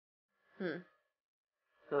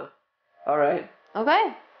 Huh. All right.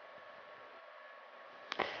 Okay.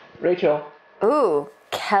 Rachel. Ooh,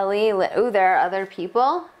 Kelly. Ooh, there are other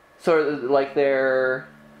people. So, like, they're...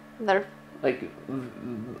 They're... Like,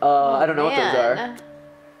 I don't know what those are.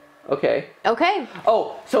 Okay. Okay.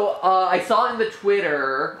 Oh, so I saw in the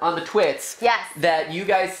Twitter, on the twits, yes, that you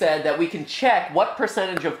guys said that we can check what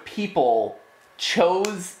percentage of people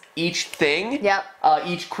chose each thing,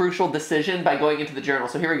 each crucial decision by going into the journal.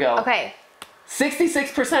 So here we go. Okay.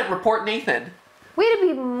 66% report Nathan. Way to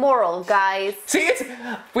be moral, guys. See,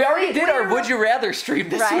 we already did our Would You Rather stream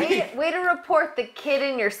this week. Way to report the kid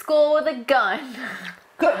in your school with a gun.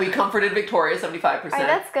 Good. We comforted Victoria, 75%. All right,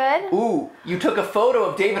 that's good. Ooh, you took a photo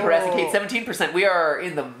of David harassing Kate, 17%. We are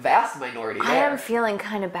in the vast minority there. I am feeling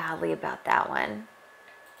kind of badly about that one.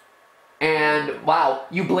 And, wow,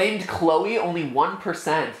 you blamed Chloe, only 1%.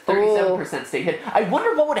 37% stayed hid. I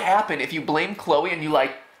wonder what would happen if you blamed Chloe and you,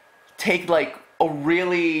 like, take, like, a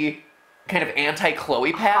really kind of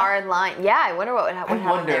anti-Chloe path. Hard line. Yeah, I wonder what would happen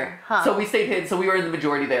there. Huh. So we stayed hid, so we were in the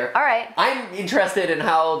majority there. All right. I'm interested in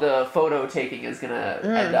how the photo taking is going to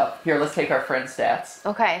end up. Here, let's take our friend stats.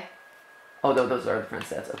 Okay. Oh, those are the friend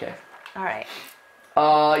stats. Okay. All right.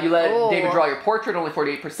 You let David draw your portrait, only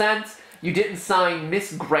 48%. You didn't sign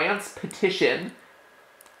Miss Grant's petition.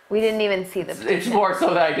 We didn't even see the petition. It's more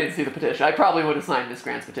so that I didn't see the petition. I probably would have signed Miss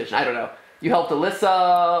Grant's petition. I don't know. You helped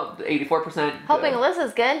Alyssa, 84%. Helping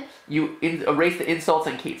Alyssa's good. You erased the insults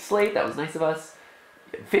on Kate's slate. That was nice of us.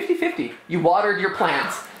 50-50. You watered your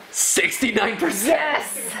plants. 69%.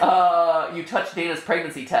 Yes! You touched Dana's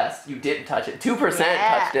pregnancy test. You didn't touch it. 2%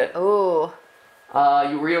 touched it. Ooh.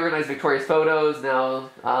 You reorganized Victoria's photos. Now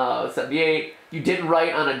 78. You didn't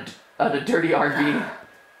write on a dirty RV.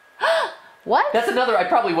 What? That's another. I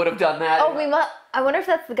probably would have done that. Oh, I wonder if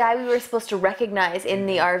that's the guy we were supposed to recognize in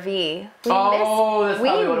the RV. That's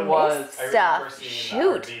probably what it was. Stuff.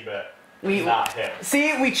 Shoot. The RV, but not him.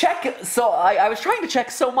 See, we check. So I was trying to check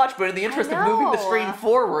so much, but in the interest of moving the screen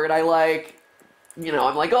forward, I'm like,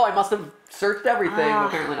 oh, I must have searched everything. But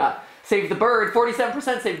apparently not. Save the bird.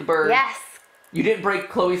 47% saved the bird. Yes. You didn't break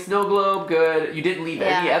Chloe's snow globe. Good. You didn't leave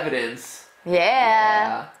any evidence.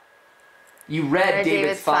 Yeah. You read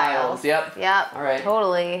David's files. Yep. All right.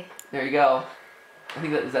 Totally. There you go. I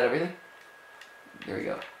think is that everything? There you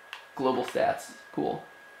go. Global stats. Cool.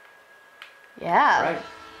 Yeah. All right.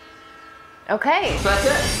 Okay. So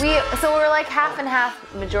that's it. So we're like half and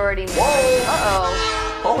half majority. Whoa.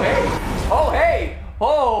 Uh-oh. Oh, hey. Oh, hey.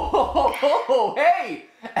 Oh, hey.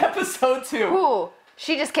 Episode 2. Ooh.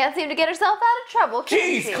 She just can't seem to get herself out of trouble.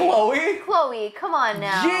 Jeez, Chloe. Chloe, come on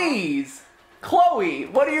now. Jeez. Chloe,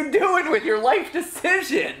 what are you doing with your life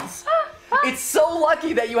decisions? It's so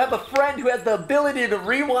lucky that you have a friend who has the ability to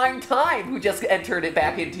rewind time who just entered it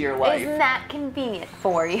back into your life. Isn't that convenient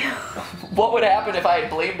for you? What would happen if I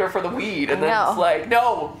had blamed her for the weed and then it's like,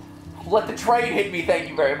 no, let the train hit me, thank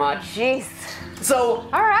you very much. Jeez. So,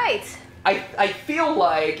 all right. I feel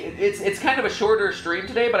like it's kind of a shorter stream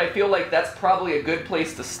today, but I feel like that's probably a good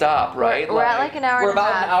place to stop, right? We're at like an hour and a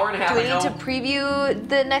half. We're about an hour and a half. Do we need to preview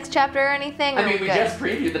the next chapter or anything? I mean, we just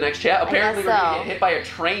previewed the next chapter. Apparently, we're going to get hit by a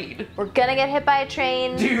train. We're going to get hit by a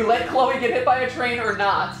train. Do you let Chloe get hit by a train or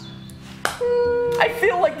not? I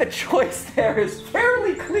feel like the choice there is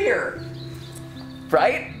fairly clear.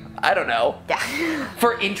 Right? I don't know. Yeah.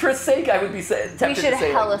 For interest's sake, I would be tempted to say we should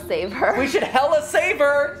hella save her. We should hella save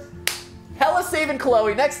her. Hella saving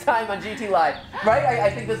Chloe next time on GTLive. Right? I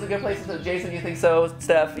think this is a good place to... Jason, you think so?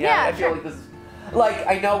 Steph? Yeah, I feel like this... Like,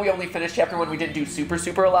 I know we only finished chapter 1. We didn't do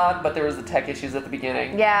super a lot, but there was the tech issues at the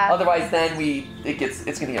beginning. Yeah. Otherwise, then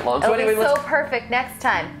it's gonna get long. It'll So anyway, be so perfect next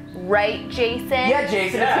time. Right, Jason? Yeah,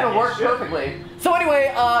 Jason. It's gonna work perfectly. So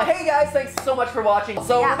anyway, hey guys, thanks so much for watching.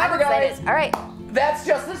 So remember, guys... All right. That's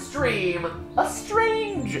just a stream. A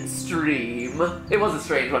strange stream. It was a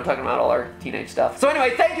strange one, talking about all our teenage stuff. So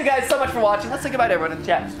anyway, thank you guys so much for watching. Let's say goodbye to everyone in the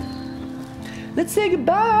chat. Let's say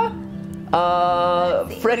goodbye.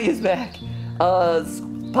 Freddy is back.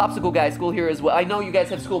 Popsicle guy, school here as well. I know you guys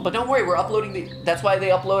have school, but don't worry, we're uploading that's why they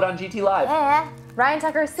upload on GTLive. Yeah. Ryan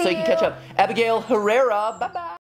Tucker, see you. So you can catch up. Abigail Herrera, bye-bye.